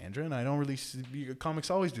complaining, Sandra, and I don't really see,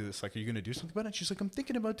 comics always do this. Like, are you going to do something about it? And she's like, I'm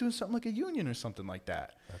thinking about doing something like a union or something like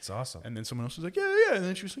that. That's awesome. And then someone else was like, yeah. And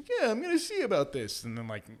then she was like, yeah, I'm going to see about this. And then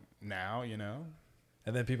like now,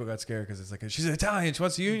 And then people got scared because it's like, she's Italian. She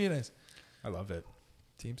wants to unionize. I love it.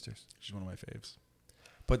 Teamsters. She's one of my faves.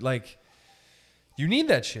 But like, you need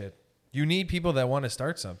that shit. You need people that want to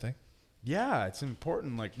start something. Yeah, it's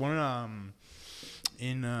important. Like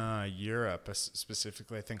in Europe,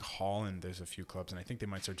 specifically, I think Holland, there's a few clubs, and I think they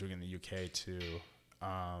might start doing it in the UK too.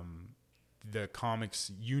 The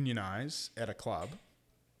comics unionize at a club,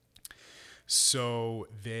 so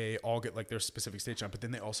they all get like their specific stage time, but then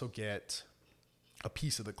they also get a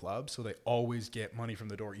piece of the club, so they always get money from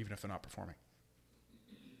the door, even if they're not performing,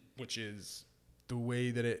 which is the way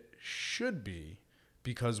that it should be,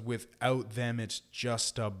 because without them, it's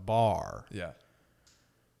just a bar. Yeah.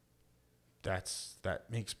 That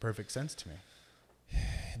makes perfect sense to me.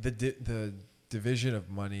 The division of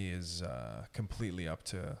money is completely up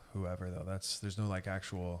to whoever, though. There's no like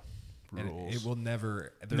actual rules. It will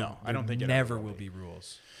never. No, I don't think it never will be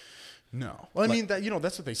rules. No. Well, I mean that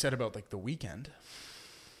that's what they said about like the weekend.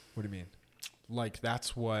 What do you mean? Like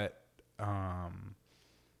that's what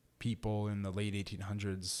people in the late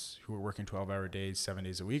 1800s who were working 12-hour days, 7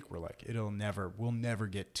 days a week were like, we'll never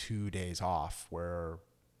get 2 days off where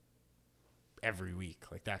every week.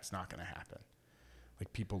 Like, that's not going to happen.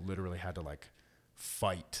 Like, people literally had to like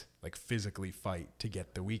fight, like physically fight to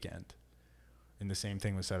get the weekend. And the same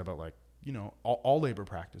thing was said about like, all labor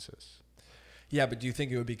practices. Yeah, but do you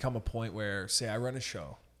think it would become a point where, say, I run a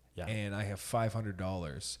show and I have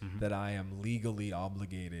 $500 that I am legally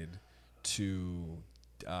obligated to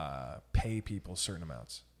pay people certain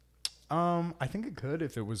amounts? I think it could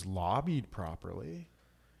if it was lobbied properly.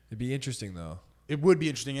 It'd be interesting, though. It would be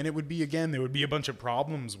interesting, and it would be, again, there would be a bunch of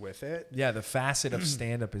problems with it. Yeah, the facet of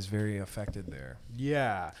stand-up is very affected there.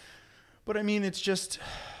 Yeah. But, I mean, it's just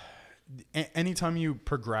anytime you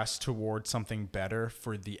progress towards something better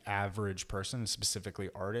for the average person, specifically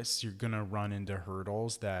artists, you're going to run into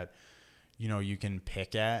hurdles that, you can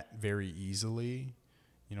pick at very easily.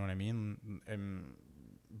 You know what I mean?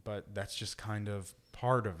 But that's just kind of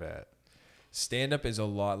part of it. Stand-up is a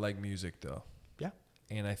lot like music, though. Yeah.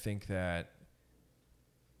 And I think that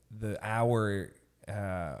the hour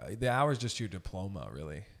is just your diploma,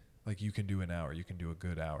 really. Like, you can do an hour, you can do a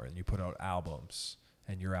good hour, and you put out albums,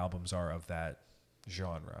 and your albums are of that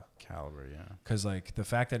genre. Caliber, yeah. Because, like, the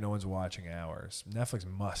fact that no one's watching hours, Netflix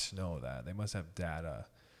must know that. They must have data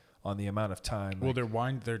on the amount of time. Well, they're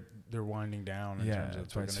winding down in terms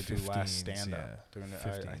of they're going to do less stand-up. Yeah,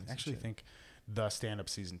 I actually think the stand-up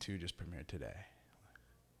season 2 just premiered today.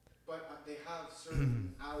 But they have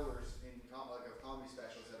certain hours in comedy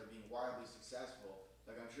specials that are being wildly successful.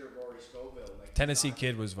 Like, I'm sure Rory Scovel. Like, Tennessee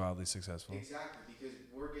Kid was wildly successful. Exactly, because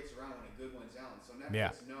word gets around when a good one's out. So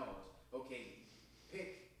Netflix knows, okay,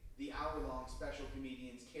 pick the hour-long special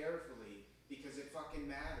comedians carefully, because it fucking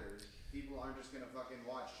matters. People aren't just going to fucking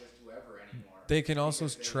watch just whoever anymore. They can also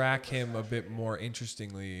track him a bit more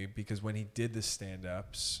interestingly, because when he did the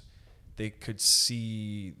stand-ups, they could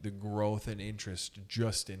see the growth and interest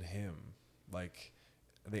just in him. Like,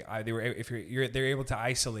 they're able to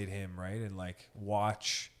isolate him, right, and like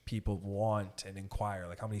watch people want and inquire.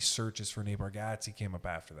 Like, how many searches for Nate Bargatze came up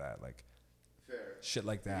after that? Like, fair shit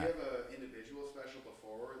like that. Did you have an individual special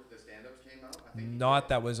before the stand-ups came out? I think Not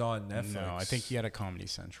that was on Netflix. No, I think he had a Comedy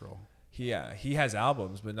Central. Yeah, he has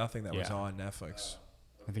albums, but nothing that was on Netflix.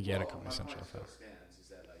 I think he had a Comedy Central. stands is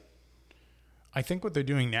that, like, I think what they're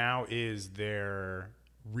doing now is they're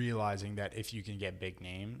realizing that if you can get big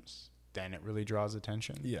names, then it really draws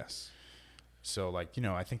attention. Yes. So, like,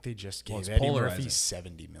 I think they just gave it's Eddie polarizing. Murphy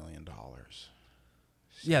 $70 million.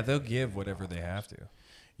 Yeah, they'll give whatever they have to.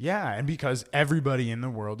 Yeah, and because everybody in the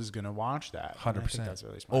world is going to watch that. 100%. That's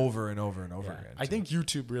really smart. Over and over and over again. I think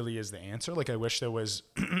YouTube really is the answer. Like, I wish there was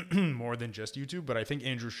more than just YouTube, but I think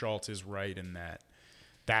Andrew Schultz is right in that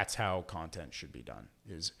that's how content should be done,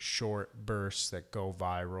 is short bursts that go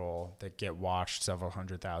viral, that get watched several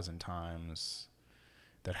 100,000 times,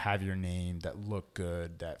 that have your name, that look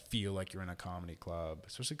good, that feel like you're in a comedy club.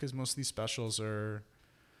 Especially because most of these specials are,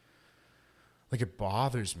 like, it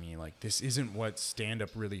bothers me. Like, this isn't what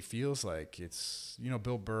stand-up really feels like. It's, you know,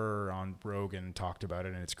 Bill Burr on Rogan talked about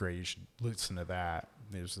it, and it's great. You should listen to that.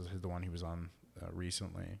 It was the one he was on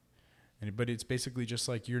recently. But it's basically just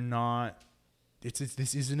like, you're not...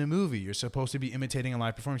 This isn't a movie. You're supposed to be imitating a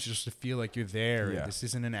live performance just to feel like you're there. Yeah. This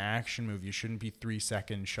isn't an action movie. You shouldn't be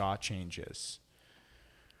 3-second shot changes.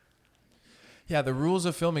 Yeah, the rules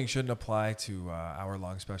of filming shouldn't apply to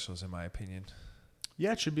hour-long specials, in my opinion.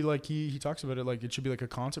 Yeah, it should be like, he talks about it like it should be like a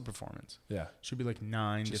concert performance. Yeah. It should be like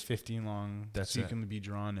 9 to 15 long. That's so you can be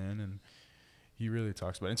drawn in, and he really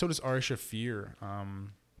talks about it. And so does Ari Shaffir.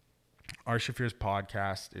 Ari Shaffir's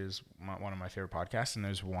podcast is one of my favorite podcasts, and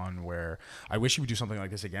there's one where I wish he would do something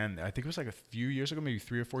like this again. I think it was like a few years ago, maybe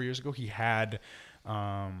 3 or 4 years ago. He had,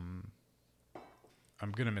 I'm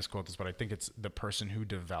going to misquote this, but I think it's the person who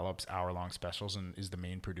develops hour-long specials and is the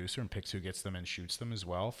main producer and picks who gets them and shoots them as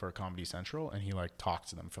well for Comedy Central. And he like talks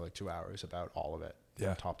to them for like 2 hours about all of it,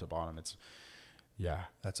 from top to bottom.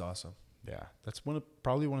 That's awesome. Yeah, that's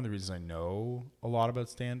probably one of the reasons I know a lot about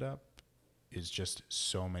stand-up. Is just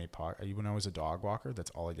so many when I was a dog walker, that's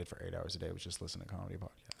all I did for 8 hours a day was just listen to comedy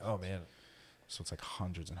podcasts. Oh man. So it's like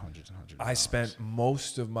hundreds and hundreds and hundreds of I hours. spent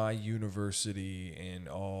most of my university and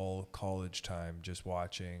all college time just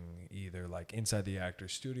watching either like Inside the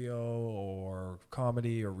Actor's Studio or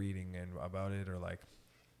comedy or reading about it or like.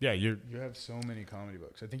 Yeah, you have so many comedy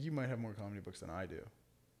books. I think you might have more comedy books than I do.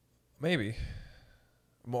 Maybe.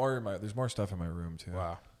 There's more stuff in my room too.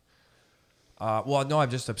 Wow. Well, no,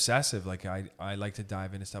 I'm just obsessive. Like I like to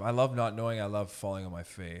dive into stuff. I love not knowing. I love falling on my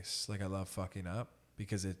face. Like I love fucking up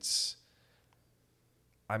because it's,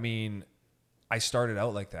 I mean, I started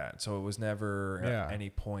out like that. So it was never at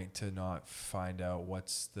any point to not find out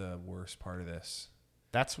what's the worst part of this.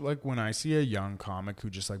 That's like when I see a young comic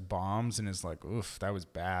who just like bombs and is like, oof, that was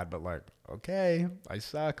bad. But like, okay, I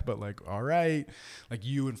suck. But like, all right. Like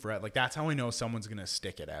you and Fred, like that's how I know someone's going to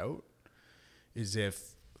stick it out is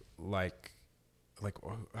if like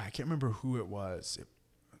I can't remember who it was.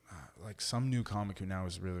 Like some new comic who now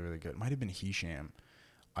is really, really good. It might have been Hisham.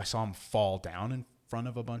 I saw him fall down in front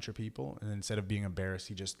of a bunch of people, and instead of being embarrassed,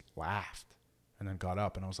 he just laughed and then got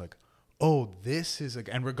up. And I was like, oh, this is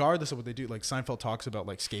and regardless of what they do, like Seinfeld talks about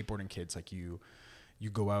like skateboarding kids, like you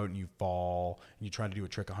go out and you fall and you try to do a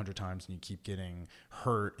trick 100 times and you keep getting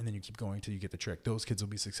hurt and then you keep going till you get the trick. Those kids will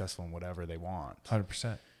be successful in whatever they want.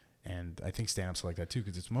 100%. And I think stand-up's like that too,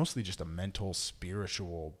 because it's mostly just a mental,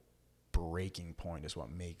 spiritual breaking point is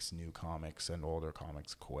what makes new comics and older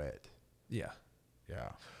comics quit. Yeah.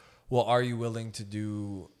 Yeah. Well, are you willing to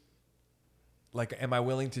do, like, am I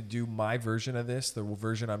willing to do my version of this, the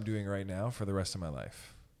version I'm doing right now, for the rest of my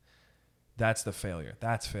life? That's the failure.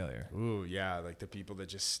 That's failure. Ooh, yeah, like the people that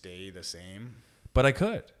just stay the same. But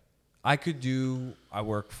I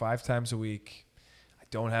work 5 times a week. I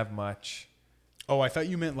don't have much. Oh, I thought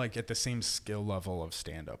you meant like at the same skill level of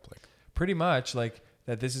stand-up. Like pretty much like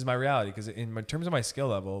that this is my reality. Because in terms of my skill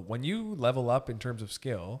level, when you level up in terms of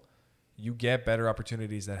skill, you get better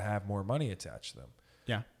opportunities that have more money attached to them.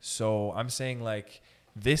 Yeah. So I'm saying like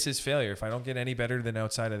this is failure. If I don't get any better than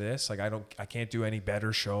outside of this, like I can't do any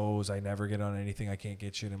better shows. I never get on anything. I can't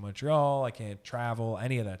get shit in Montreal. I can't travel,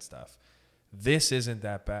 any of that stuff. This isn't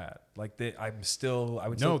that bad. Like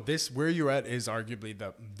where you're at is arguably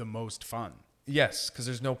the most fun. Yes, because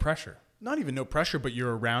there's no pressure. Not even no pressure, but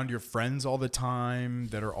you're around your friends all the time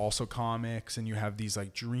that are also comics, and you have these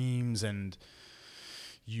like dreams, and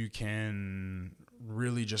you can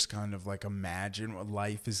really just kind of like imagine what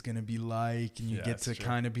life is going to be like, and you get to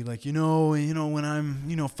kind of be like, you know, when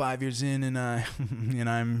I'm 5 years in and I'm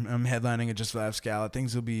headlining at Just Laugh Scala,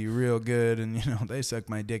 things will be real good, and they suck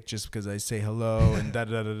my dick just because I say hello and da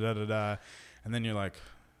da da da da da, and then you're like,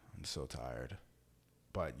 I'm so tired.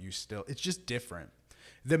 But it's just different.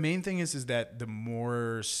 The main thing is that the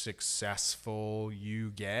more successful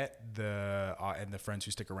you get, and the friends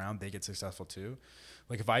who stick around, they get successful too.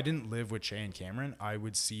 Like if I didn't live with Shay and Cameron, I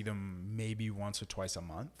would see them maybe once or twice a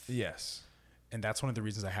month. Yes. And that's one of the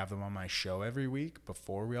reasons I have them on my show every week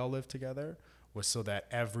before we all live together, was so that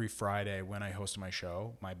every Friday when I host my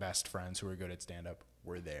show, my best friends who are good at stand-up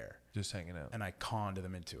were there. Just hanging out. And I conned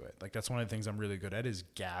them into it. Like that's one of the things I'm really good at is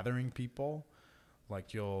gathering people.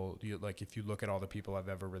 Like you like if you look at all the people I've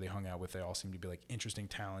ever really hung out with, they all seem to be like interesting,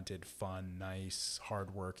 talented, fun, nice,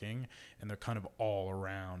 hardworking, and they're kind of all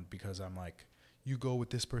around because I'm like, you go with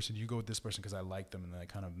this person, you go with this person because I like them, and then I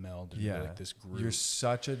kind of meld into like this group. You're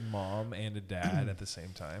such a mom and a dad at the same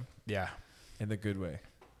time. Yeah. In the good way.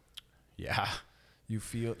 Yeah. You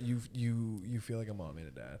feel like a mom and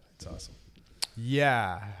a dad. It's awesome.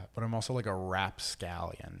 Yeah, but I'm also like a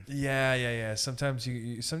rapscallion. Yeah. Sometimes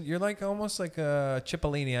you're like almost like a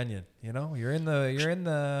Cipollini onion. You know, you're in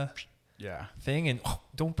the thing, and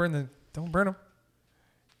don't burn them.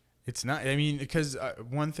 It's not. I mean, because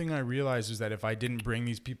one thing I realized was that if I didn't bring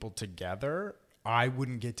these people together, I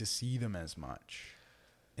wouldn't get to see them as much,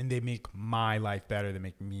 and they make my life better. They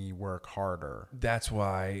make me work harder. That's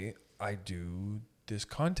why I do this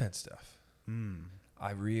content stuff.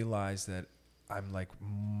 I realize that I'm like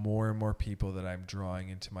more and more people that I'm drawing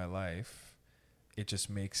into my life. It just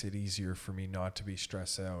makes it easier for me not to be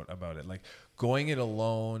stressed out about it. Like going it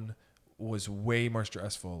alone was way more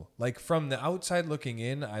stressful. Like from the outside looking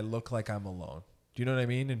in, I look like I'm alone. Do you know what I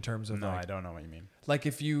mean? In terms of I don't know what you mean. Like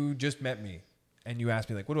if you just met me and you asked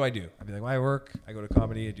me like, what do I do? I'd be like, well, I work, I go to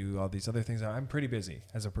comedy, I do all these other things. I'm pretty busy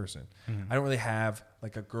as a person. I don't really have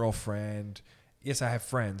like a girlfriend. Yes, I have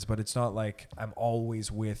friends, but it's not like I'm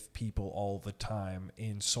always with people all the time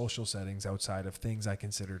in social settings outside of things I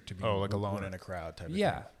consider to be like alone in a crowd type of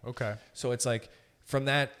thing. Okay. So it's like from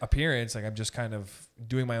that appearance, like I'm just kind of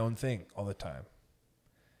doing my own thing all the time.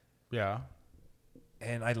 Yeah.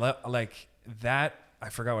 And I like that. I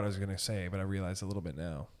forgot what I was going to say, but I realized a little bit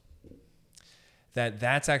now that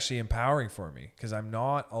that's actually empowering for me because I'm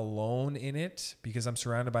not alone in it because I'm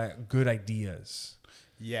surrounded by good ideas.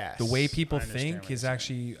 Yes. The way people think is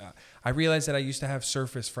actually, I realized that I used to have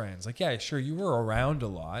surface friends. Like, yeah, sure, you were around a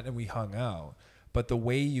lot and we hung out. But the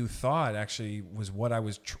way you thought actually was what I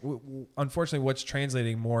was, unfortunately, what's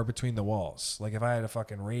translating more between the walls. Like if I had a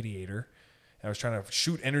fucking radiator and I was trying to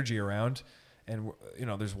shoot energy around and, you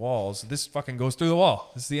know, there's walls, this fucking goes through the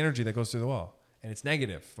wall. This is the energy that goes through the wall. And it's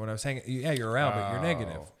negative. When I was saying, yeah, you're around, but you're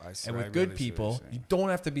negative. And with good people, you don't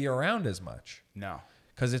have to be around as much. No.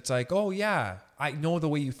 Because it's like, oh, yeah, I know the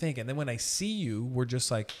way you think. And then when I see you, we're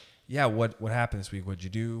just like, yeah, what happened this week? What'd you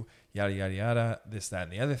do? Yada, yada, yada, this, that,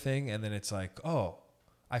 and the other thing. And then it's like, oh,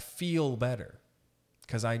 I feel better.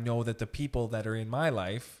 Because I know that the people that are in my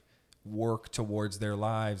life work towards their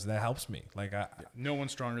lives. That helps me. Like no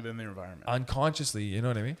one's stronger than their environment. Unconsciously, you know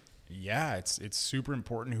what I mean? Yeah, it's super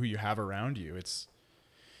important who you have around you. It's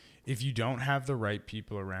if you don't have the right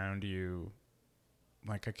people around you.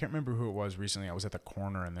 Like, I can't remember who it was recently. I was at the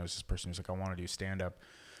corner and there was this person who's like, I want to do stand-up.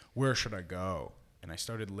 Where should I go? And I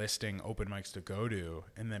started listing open mics to go to.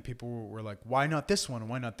 And then people were like, why not this one?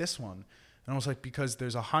 Why not this one? And I was like, because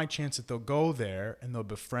there's a high chance that they'll go there and they'll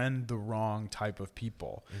befriend the wrong type of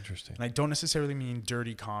people. Interesting. And I don't necessarily mean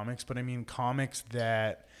dirty comics, but I mean comics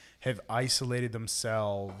that have isolated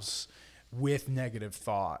themselves with negative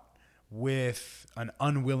thought, with an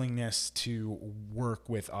unwillingness to work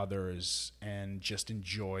with others and just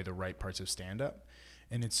enjoy the right parts of stand-up.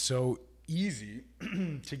 And it's so easy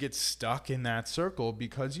to get stuck in that circle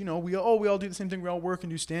because, you know, we all do the same thing. We all work and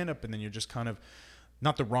do stand-up, and then you're just kind of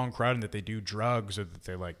not the wrong crowd in that they do drugs or that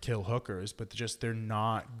they like kill hookers, but they're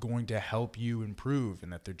not going to help you improve,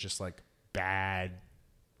 and that they're just like bad,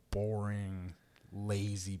 boring,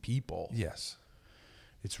 lazy people. Yes.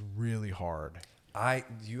 It's really hard.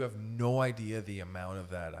 You have no idea the amount of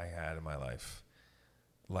that I had in my life.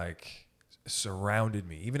 Like surrounded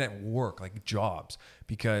me, even at work, like jobs.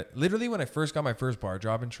 Because literally when I first got my first bar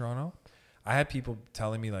job in Toronto, I had people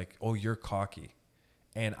telling me like, oh, you're cocky.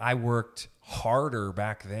 And I worked harder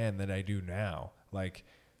back then than I do now. Like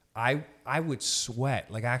I would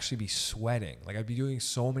sweat, like actually be sweating. Like I'd be doing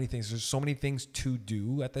so many things. There's so many things to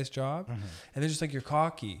do at this job. Mm-hmm. And they're just like, you're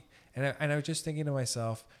cocky. And I was just thinking to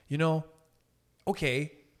myself, you know,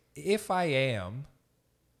 okay, if I am,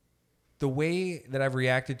 the way that I've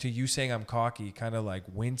reacted to you saying I'm cocky, kind of like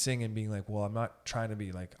wincing and being like, well, I'm not trying to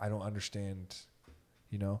be like, I don't understand,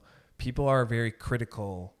 you know, people are very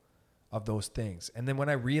critical of those things. And then when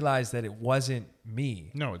I realized that it wasn't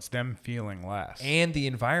me. No, it's them feeling less. And the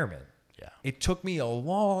environment. Yeah. It took me a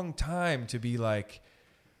long time to be like,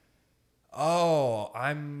 oh,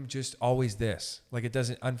 I'm just always this. Like it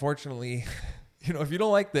doesn't, unfortunately... You know, if you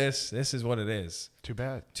don't like this is what it is. Too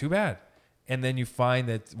bad. Too bad. And then you find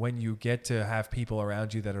that when you get to have people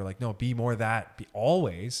around you that are like, no, be more that, be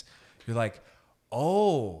always, you're like,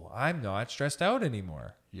 oh, I'm not stressed out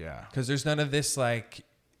anymore. Yeah. Because there's none of this like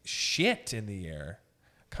shit in the air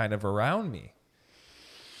kind of around me.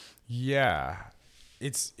 Yeah.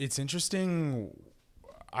 It's interesting.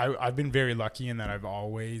 I've been very lucky in that I've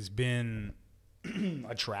always been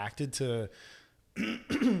attracted to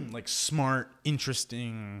like smart,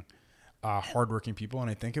 interesting, hardworking people. And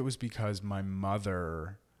I think it was because my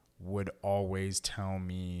mother would always tell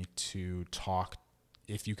me to talk,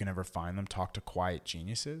 if you can ever find them, talk to quiet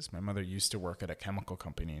geniuses. My mother used to work at a chemical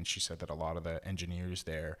company, and she said that a lot of the engineers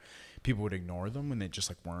there, people would ignore them when they just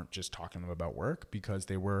like weren't just talking to them about work because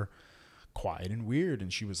they were quiet and weird.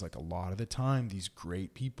 And she was like, a lot of the time, these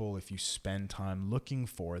great people, if you spend time looking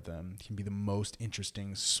for them, can be the most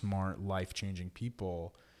interesting, smart, life-changing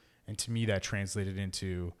people. And to me, that translated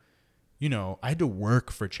into, you know, I had to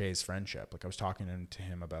work for Che's friendship. Like I was talking to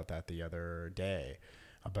him about that the other day,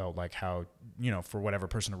 about like how, you know, for whatever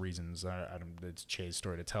personal reasons, I don't, it's Che's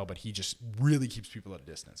story to tell, but he just really keeps people at a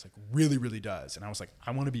distance, like really, really does. And I was like,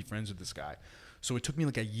 I want to be friends with this guy. So it took me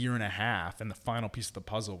like a year and a half. And the final piece of the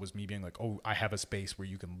puzzle was me being like, oh, I have a space where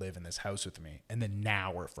you can live in this house with me. And then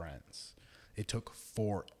now we're friends. It took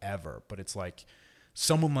forever, but it's like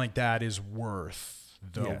someone like that is worth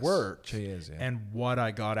the work. She is, yeah. And what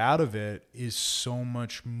I got out of it is so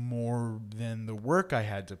much more than the work I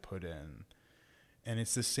had to put in. And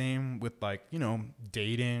it's the same with like, you know,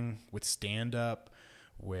 dating, with stand-up,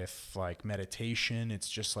 with like meditation. It's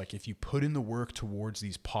just like if you put in the work towards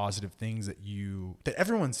these positive things that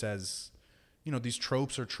everyone says, you know, these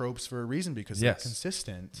tropes are tropes for a reason because they're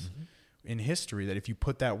consistent in history, that if you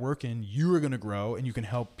put that work in, you are going to grow and you can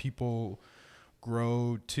help people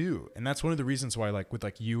grow too. And that's one of the reasons why, like with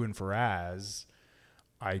like you and Faraz,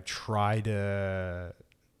 I try to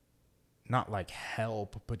not like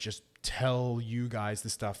help, but just tell you guys the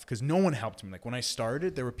stuff, because no one helped me. Like when I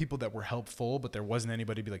started, there were people that were helpful, but there wasn't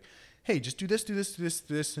anybody to be like, hey, just do this, do this, do this,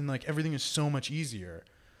 do this, and like everything is so much easier.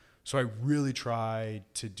 So I really tried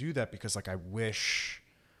to do that because like I wish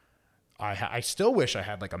I still wish I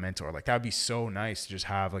had like a mentor. Like that would be so nice to just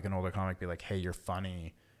have like an older comic be like, hey, you're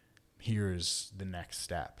funny, here's the next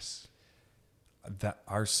steps. That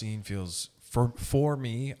our scene feels, for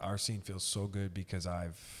me, our scene feels so good because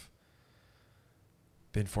I've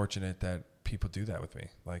been fortunate that people do that with me.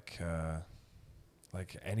 Like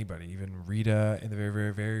anybody, even Rita in the very,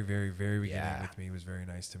 very, very, very, very beginning with me was very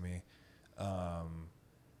nice to me.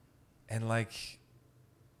 And like,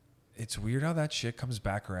 it's weird how that shit comes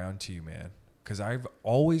back around to you, man. Cause I've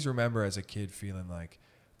always remember as a kid feeling like,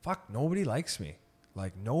 fuck, nobody likes me.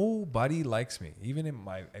 Like nobody likes me. Even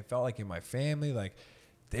I felt like in my family, like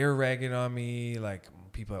they're ragging on me. Like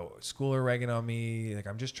people at school are ragging on me. Like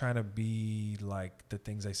I'm just trying to be like the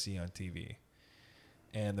things I see on TV,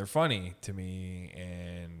 and they're funny to me,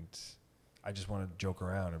 and I just want to joke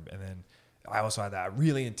around. And then I also had that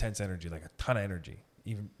really intense energy, like a ton of energy,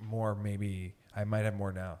 even more. Maybe I might have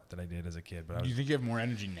more now than I did as a kid. But do you think you have more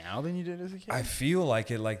energy now than you did as a kid? I feel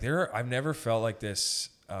like it. Like I've never felt like this.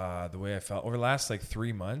 The way I felt over the last like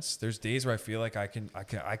 3 months, there's days where I feel like I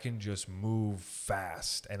can just move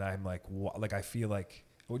fast, and I'm like I feel like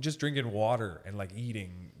just drinking water and like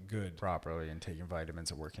eating good properly and taking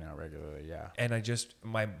vitamins and working out regularly. Yeah. And I just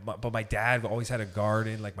but my dad always had a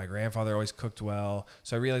garden. Like my grandfather always cooked well.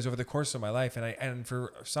 So I realized over the course of my life, and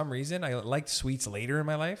for some reason I liked sweets later in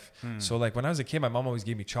my life. So like when I was a kid, my mom always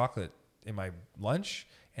gave me chocolate in my lunch.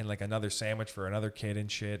 And like another sandwich for another kid and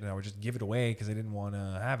shit. And I would just give it away because I didn't want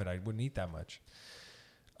to have it. I wouldn't eat that much.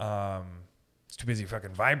 It's too busy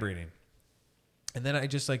fucking vibrating. And then I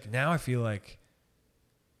just like, now I feel like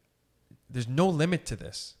there's no limit to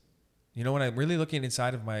this. You know, when I'm really looking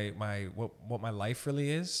inside of what my life really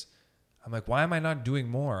is, I'm like, why am I not doing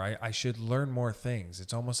more? I should learn more things.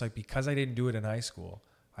 It's almost like because I didn't do it in high school,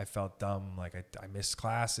 I felt dumb. Like I missed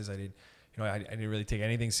classes. I didn't really take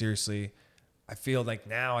anything seriously. I feel like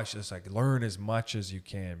now I should just like learn as much as you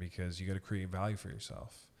can because you got to create value for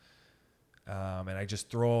yourself. And I just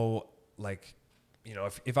throw like, you know,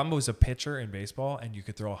 if I was a pitcher in baseball and you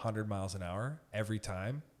could throw 100 miles an hour every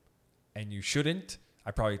time and you shouldn't,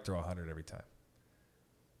 I'd probably throw 100 every time.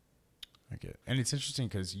 Okay. And it's interesting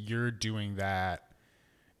because you're doing that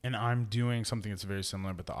and I'm doing something that's very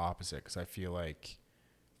similar, but the opposite. Because I feel like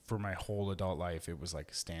for my whole adult life, it was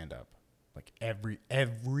like stand up. Like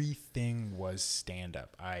everything was stand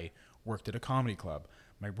up. I worked at a comedy club.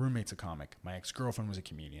 My roommate's a comic. My ex-girlfriend was a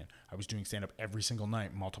comedian. I was doing stand up every single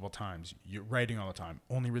night, multiple times. You're writing all the time.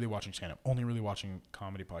 Only really watching stand up. Only really watching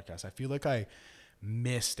comedy podcasts. I feel like I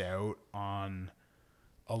missed out on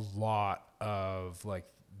a lot of like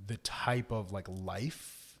the type of like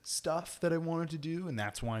life stuff that I wanted to do, and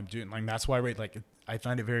that's why I'm doing. Like that's why I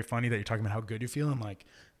find it very funny that you're talking about how good you feel. I'm like,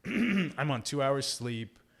 I'm on 2 hours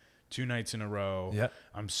sleep. 2 nights in a row. Yeah.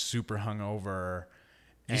 I'm super hungover.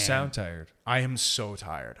 You sound tired. I am so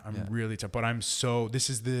tired. I'm really tired. But this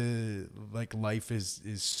is the, like, life is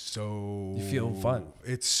so. You feel fun.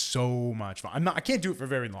 It's so much fun. I can't do it for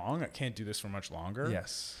very long. I can't do this for much longer.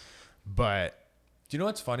 Yes. But Do you know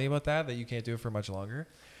what's funny about that you can't do it for much longer?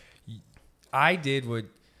 I did what,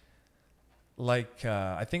 like,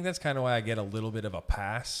 I think that's kind of why I get a little bit of a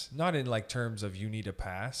pass. Not in, like, terms of you need a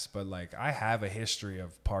pass, but, like, I have a history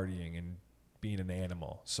of partying and being an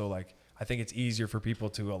animal. So, like, I think it's easier for people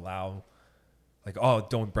to allow, like, oh,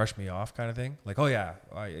 don't brush me off kind of thing. Like, oh, yeah.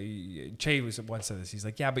 Che once said this. He's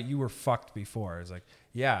like, yeah, but you were fucked before. It's like,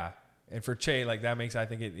 yeah. And for Che, like, that makes, I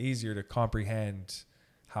think, it easier to comprehend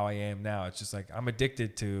how I am now. It's just like, I'm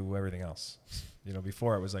addicted to everything else. You know,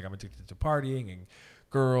 before it was like, I'm addicted to partying and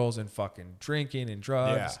girls and fucking drinking and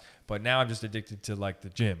drugs. Yeah. But now I'm just addicted to, like, the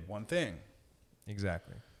gym. one thing.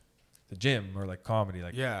 Exactly. The gym or, like, comedy.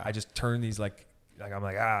 Like, Yeah. I just turn these, like I'm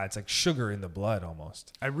like, it's like sugar in the blood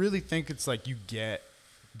almost. I really think it's like you get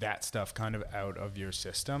that stuff kind of out of your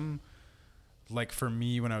system. Like for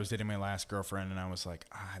me, when I was dating my last girlfriend and I was like,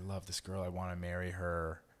 I love this girl. I want to marry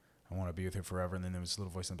her. I want to be with her forever. And then there was a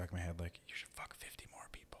little voice in the back of my head like, you should fuck 50 more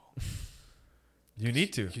people. You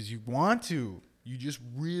need to. Because you want to. You just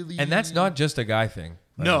really. And that's not just a guy thing.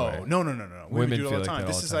 No. Women do it all feel the like time. that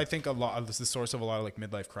This all is, the time. I think, this is the source of a lot of like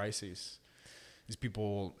midlife crises. These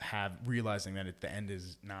people have realizing that at the end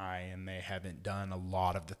is nigh and they haven't done a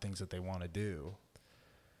lot of the things that they want to do.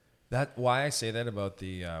 That why I say that about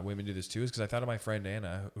the women do this too is because I thought of my friend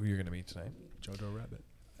Anna, who you're going to meet tonight. Jojo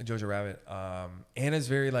Rabbit. Anna's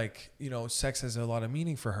very like, you know, sex has a lot of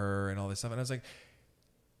meaning for her and all this stuff. And I was like,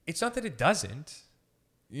 it's not that it doesn't.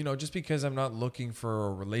 You know, just because I'm not looking for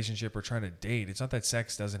a relationship or trying to date, it's not that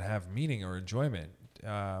sex doesn't have meaning or enjoyment.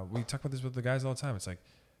 We talk about this with the guys all the time. It's like,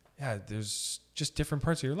 yeah, there's just different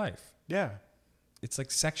parts of your life. Yeah. It's like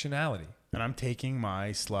sectionality. And I'm taking my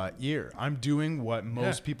slut year. I'm doing what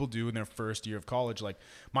most people do in their first year of college. Like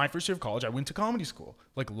my first year of college, I went to comedy school.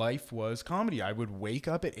 Like life was comedy. I would wake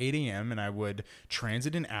up at 8 a.m. and I would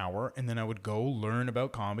transit an hour and then I would go learn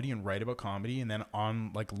about comedy and write about comedy. And then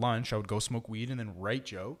on like lunch, I would go smoke weed and then write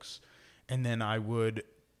jokes. And then I would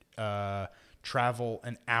travel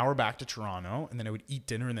an hour back to Toronto and then I would eat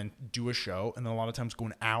dinner and then do a show. And then a lot of times go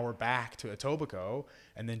an hour back to Etobicoke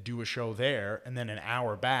and then do a show there and then an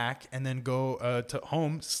hour back and then go to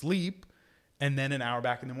home, sleep, and then an hour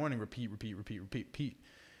back in the morning, repeat.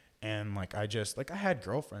 And like, I just like, I had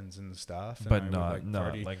girlfriends and stuff. And But I not would, like,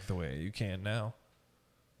 party. like the way you can now.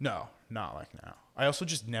 No, not like now. I also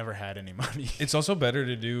just never had any money. It's also better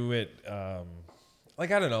to do it. Like,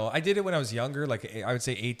 I don't know. I did it when I was younger, like I would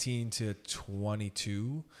say 18 to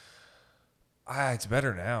 22. It's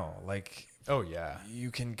better now. Like, Oh yeah. you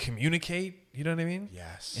can communicate, you know what I mean?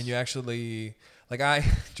 Yes. And you actually, like, I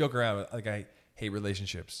joke around, like, I hate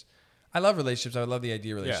relationships. I love relationships. I love the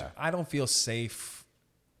idea of relationships. Yeah. I don't feel safe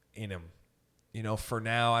in them. You know, for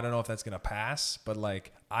now, I don't know if that's going to pass, but,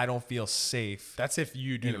 like, I don't feel safe. That's if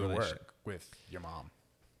you in do a the relationship. work with your mom.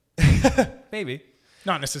 Maybe.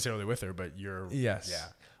 Not necessarily with her, but you're. Yes. Yeah.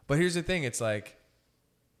 But here's the thing. It's like,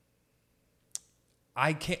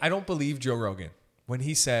 I don't believe Joe Rogan when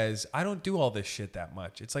he says, I don't do all this shit that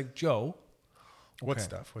much. It's like, Joe. What okay.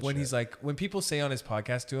 stuff? What when shit? he's like, when people say on his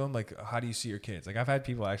podcast to him, like, how do you see your kids? Like, I've had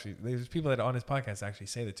people there's people that on his podcast actually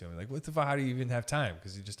say that to him. Like, what the fuck? How do you even have time?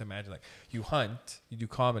 Because you just imagine, like, you hunt, you do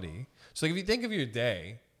comedy. So, like, if you think of your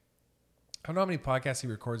day, I don't know how many podcasts he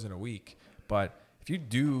records in a week, but if you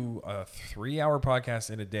do a 3-hour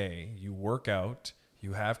podcast in a day, you work out,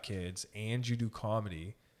 you have kids, and you do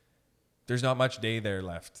comedy, there's not much day there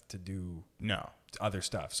left to do other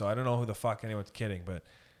stuff. So I don't know who the fuck anyone's kidding, but,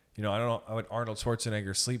 you know, I don't know what Arnold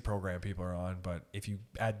Schwarzenegger's sleep program people are on, but if you,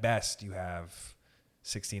 at best, you have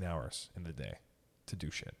 16 hours in the day to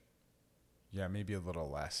do shit. Yeah, maybe a little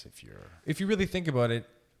less If you really think about it,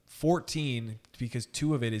 14, because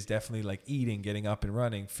 2 of it is definitely like eating, getting up and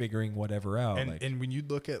running, figuring whatever out. And when you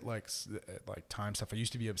look at like time stuff, I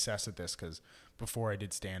used to be obsessed with this because before I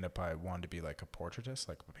did stand up, I wanted to be like a portraitist,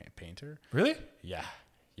 like a painter. Really? Yeah.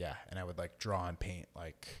 And I would like draw and paint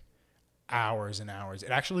like hours and hours. It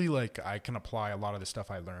actually, like, I can apply a lot of the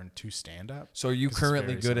stuff I learned to stand up. So are you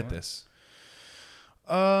currently good at this?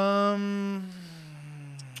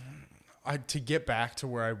 To get back to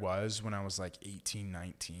where I was when I was like 18,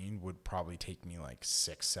 19 would probably take me like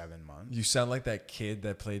 6-7 months. You sound like that kid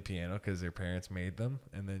that played piano because their parents made them,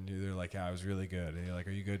 and then they're like, "Yeah, I was really good," and you're like,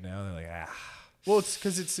 "Are you good now?" And they're like, "Ah." Well, it's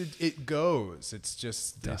because it goes. It's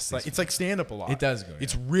just it's like stand up a lot. It does go.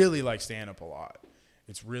 It's really like stand up a lot.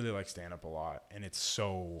 And it's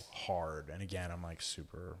so hard. And again, I'm like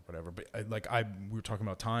super whatever. But we were talking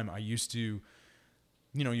about time. I used to.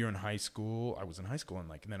 You know, you're in high school. I was in high school,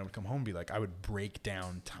 and then I would come home and be like, I would break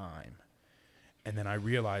down time. And then I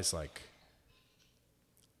realized, like,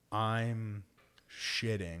 I'm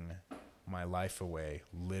shitting my life away,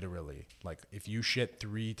 literally. Like, if you shit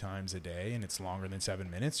 3 times a day and it's longer than 7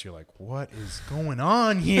 minutes, you're like, what is going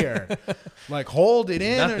on here? Like, hold it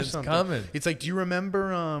in. Nothing's or something. coming. It's like, do you remember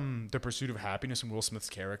The Pursuit of Happiness, when Will Smith's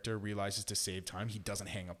character realizes to save time, he doesn't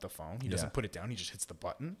hang up the phone. He doesn't put it down. He just hits the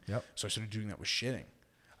button. Yep. So I started doing that with shitting.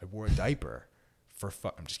 I wore a diaper for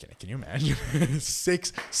I'm just kidding. Can you imagine?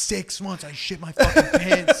 6 months I shit my fucking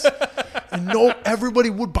pants. And everybody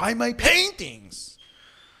would buy my paintings.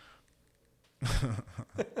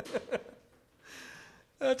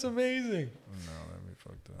 That's amazing. No, that'd be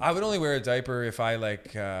fucked up. I would only wear a diaper if I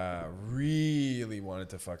like really wanted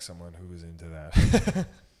to fuck someone who was into that.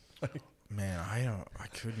 Man, I don't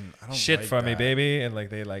Shit like from me, that. baby. And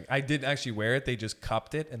I didn't actually wear it. They just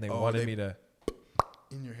cupped it and they wanted me to.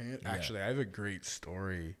 In your hand? Yeah. Actually, I have a great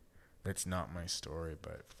story. That's not my story,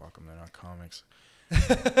 but fuck them, they're not comics.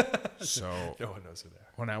 So No one knows who they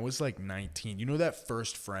are. when I was like 19, you know that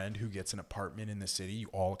first friend who gets an apartment in the city? You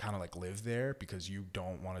all kind of like live there because you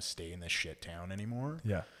don't want to stay in this shit town anymore.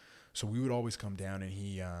 Yeah. So we would always come down, and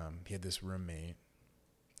he had this roommate.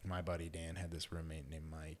 My buddy Dan had this roommate named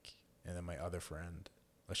Mike, and then my other friend,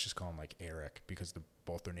 let's just call him like Eric, because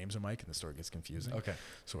both their names are Mike, and the story gets confusing. Okay.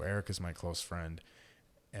 So Eric is my close friend,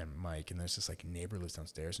 and Mike, and there's this like neighbor lives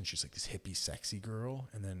downstairs, and she's like this hippie, sexy girl,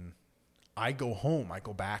 and then I go home. I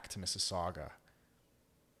go back to Mississauga,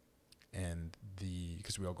 and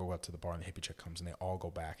because we all go out to the bar, and the hippie chick comes, and they all go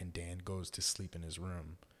back, and Dan goes to sleep in his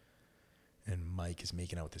room, and Mike is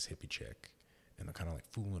making out with this hippie chick, and they're kind of like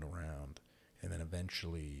fooling around, and then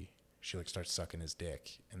eventually she like starts sucking his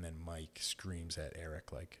dick, and then Mike screams at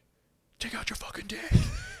Eric like, "Take out your fucking dick!"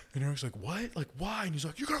 And Eric's like, "What? Like, why?" And he's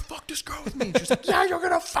like, "You're gonna fuck this girl with me." And she's like, "Yeah, you're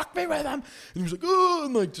gonna fuck me with him." And he was like, "Oh,"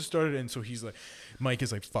 and like just started. And so he's like, Mike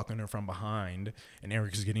is like fucking her from behind, and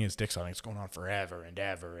Eric is getting his dick sucked. It's going on forever and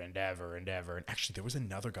ever and ever and ever. And actually, there was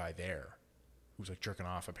another guy there who was like jerking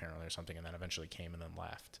off apparently or something, and then eventually came and then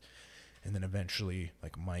left. And then eventually,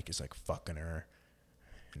 like, Mike is like fucking her,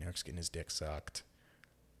 and Eric's getting his dick sucked.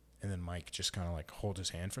 And then Mike just kind of like holds his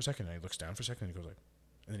hand for a second, and he looks down for a second, and he goes like,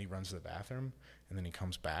 and then he runs to the bathroom, and then he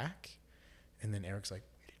comes back, and then Eric's like,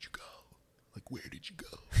 "Where did you go? Like, where did you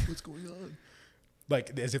go? What's going on?"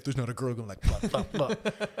 Like, as if there's not a girl going like, blah, blah, blah.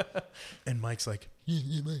 And Mike's like,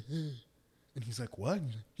 "He in my hand." And he's like, "What?" And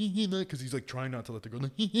he's like, "He in my," because he's like trying not to let the girl,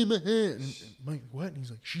 like, "He in my hand." And Mike, "What?" And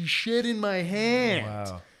he's like, "She shit in my hand.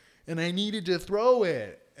 Wow. And I needed to throw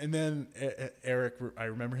it." And then Eric, I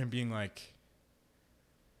remember him being like,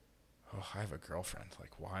 "Oh, I have a girlfriend.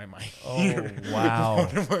 Like, why am I here? Wow.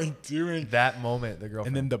 What am I doing?" That moment, the girlfriend.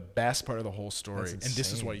 And then the best part of the whole story, That's and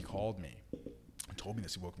this is why he insane. called me and told me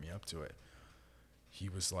this, he woke me up to it. He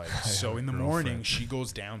was like, so in the morning, she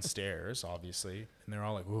goes downstairs, obviously, and they're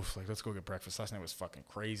all like, "Oof, like, let's go get breakfast. Last night was fucking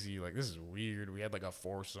crazy. Like, this is weird. We had like a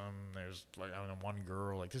foursome. There's like, I don't know, one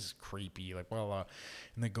girl. Like, this is creepy. Like, blah, blah."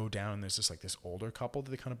 And they go down, and there's just like this older couple that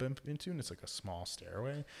they kind of bump into, and it's like a small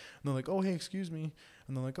stairway. And they're like, "Oh, hey, excuse me."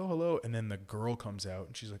 And they're like, "Oh, hello." And then the girl comes out,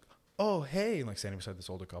 and she's like, "Oh, hey," and like standing beside this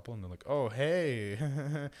older couple, and they're like, "Oh, hey."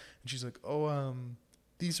 And she's like, "Oh,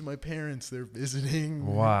 these are my parents. They're visiting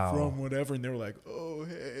from whatever." And they were like, "Oh,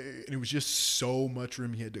 hey." And it was just so much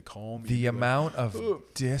room. He had to call me. the amount like, of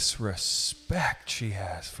disrespect she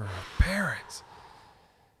has for her parents.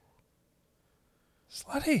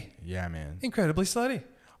 Slutty. Yeah, man. Incredibly slutty.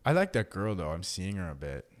 I like that girl, though. I'm seeing her a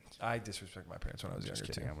bit. I disrespect my parents when I was Just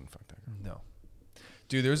younger, kidding. too. I wouldn't fuck that girl. No.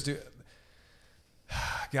 Dude,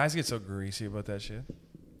 guys get so greasy about that shit.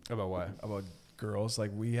 About what? About girls.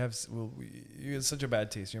 Like, you get such a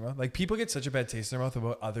bad taste in your mouth. Like, people get such a bad taste in their mouth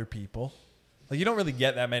about other people. Like, you don't really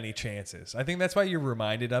get that many chances. I think that's why you're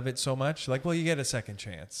reminded of it so much. Like, well, you get a second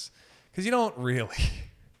chance. Because you don't really.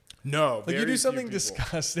 No. Like, you do something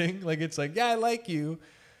disgusting. Like, it's like, yeah, I like you,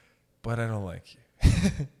 but I don't like you.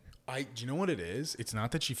 Do you know what it is? It's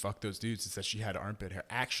not that she fucked those dudes. It's that she had armpit hair.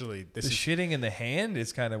 Actually, The shitting in the hand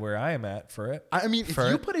is kind of where I am at for it. I mean, if For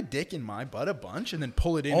you it. put a dick in my butt a bunch and then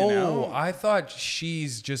pull it in and Oh, out. I thought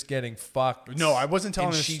she's just getting fucked. No, I wasn't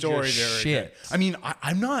telling and the she story just there. shit. I mean,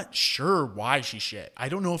 I'm not sure why she shit. I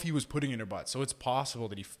don't know if he was putting it in her butt. So it's possible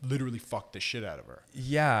that he literally fucked the shit out of her.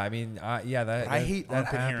 Yeah, I mean, yeah, that. I hate that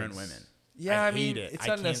armpit hair in happens. women. Yeah, I mean, hate it. it's I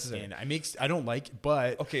not can't necessary. stand it. I don't like it,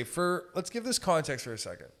 but Okay, let's give this context for a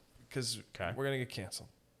second, because we're gonna get canceled.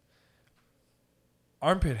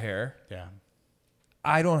 Armpit hair. yeah.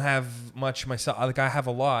 I don't have much myself. Like, I have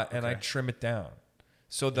a lot, and I Okay. trim it down.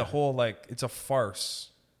 So the whole, like, it's a farce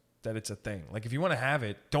that it's a thing. Like, if you want to have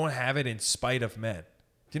it, don't have it in spite of men. Do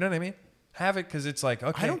you know what I mean? Have it because it's like,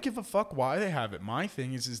 okay. I don't give a fuck why they have it. My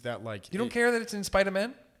thing is that like You don't care that it's in spite of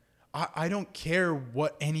men? I don't care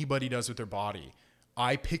what anybody does with their body.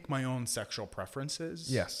 I pick my own sexual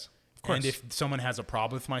preferences. Yes. Of course. And if someone has a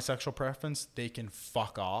problem with my sexual preference, they can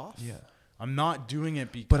fuck off. Yeah. I'm not doing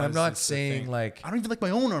it because. But I'm not it's the saying thing. like. I don't even like my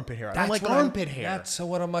own armpit hair. I don't like what armpit hair. That's so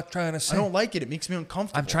what I'm not trying to say. I don't like it. It makes me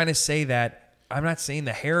uncomfortable. I'm trying to say that I'm not saying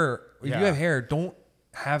the hair. If Yeah. you have hair, don't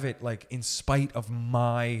have it like in spite of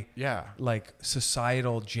my like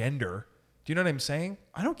societal gender. Do you know what I'm saying?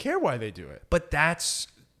 I don't care why they do it. But that's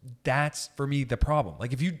for me the problem.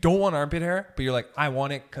 Like if you don't want armpit hair, but you're like, I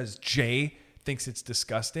want it because Jay thinks it's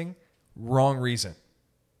disgusting. Wrong reason.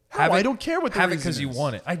 I don't care what the have it reason because you is.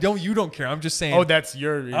 want it. You don't care. I'm just saying. Oh, that's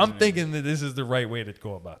your reason. I'm thinking that this is the right way to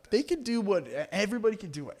go about this. They could do everybody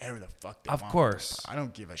can do whatever the fuck they want. Of course. I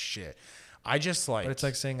don't give a shit. I just like. But it's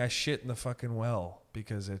like saying I shit in the fucking well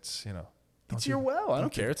because it's, it's your well. I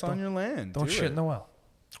don't care. It's on your land. Don't shit in the well.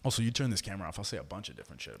 Also, you turn this camera off. I'll say a bunch of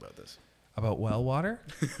different shit about this. About well water?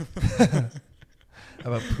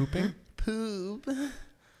 About pooping? Poop.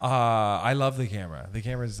 I love the camera. The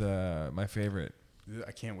camera's my favorite.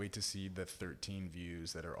 I can't wait to see the 13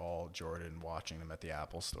 views that are all Jordan watching them at the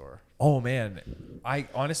Apple store. Oh man,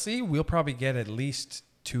 honestly, we'll probably get at least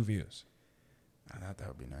 2 views. That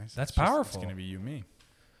would be nice. That's powerful. It's gonna be you, me.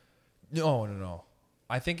 No.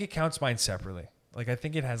 I think it counts mine separately. Like I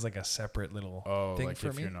think it has like a separate little thing like for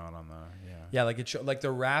if me. you're not on the Yeah, like it like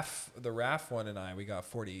the RAF one and we got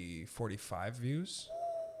 45 views.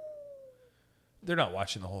 They're not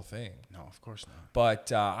watching the whole thing. No, of course not.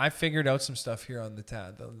 But I figured out some stuff here on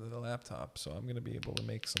the laptop, so I'm gonna be able to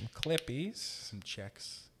make some clippies, some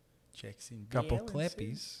checks in couple balances.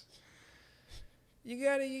 clippies. You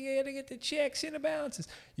gotta get the checks and the balances.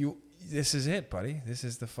 This is it, buddy. This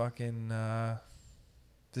is the fucking.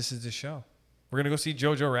 This is the show. We're gonna go see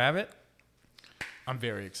Jojo Rabbit. I'm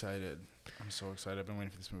very excited. I'm so excited. I've been waiting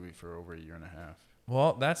for this movie for over a year and a half.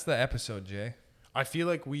 Well, that's the episode, Jay. I feel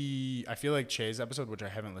like Che's episode, which I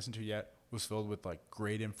haven't listened to yet, was filled with like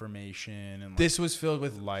great information and like, This was filled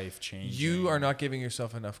with life changing. You are not giving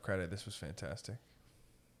yourself enough credit. This was fantastic.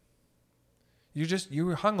 You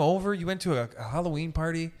were hungover. You went to a Halloween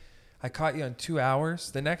party. I caught you on 2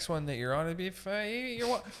 hours. The next one that you're on would be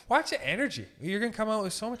watch the energy. You're gonna come out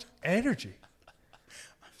with so much energy.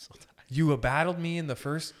 I'm so tired. You battled me in the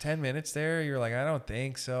first 10 minutes there. You're like, I don't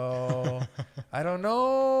think so. I don't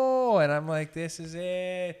know. And I'm like, this is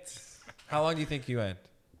it. How long do you think you went?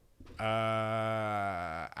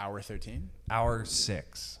 Hour 13. Hour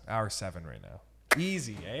 6. Hour 7 right now.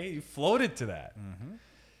 Easy, eh? You floated to that. Mm-hmm.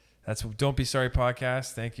 That's Don't Be Sorry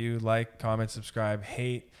podcast. Thank you. Like, comment, subscribe,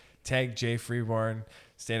 hate. Tag Jay Freeborn.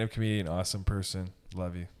 Stand-up comedian. Awesome person.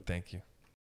 Love you. Thank you.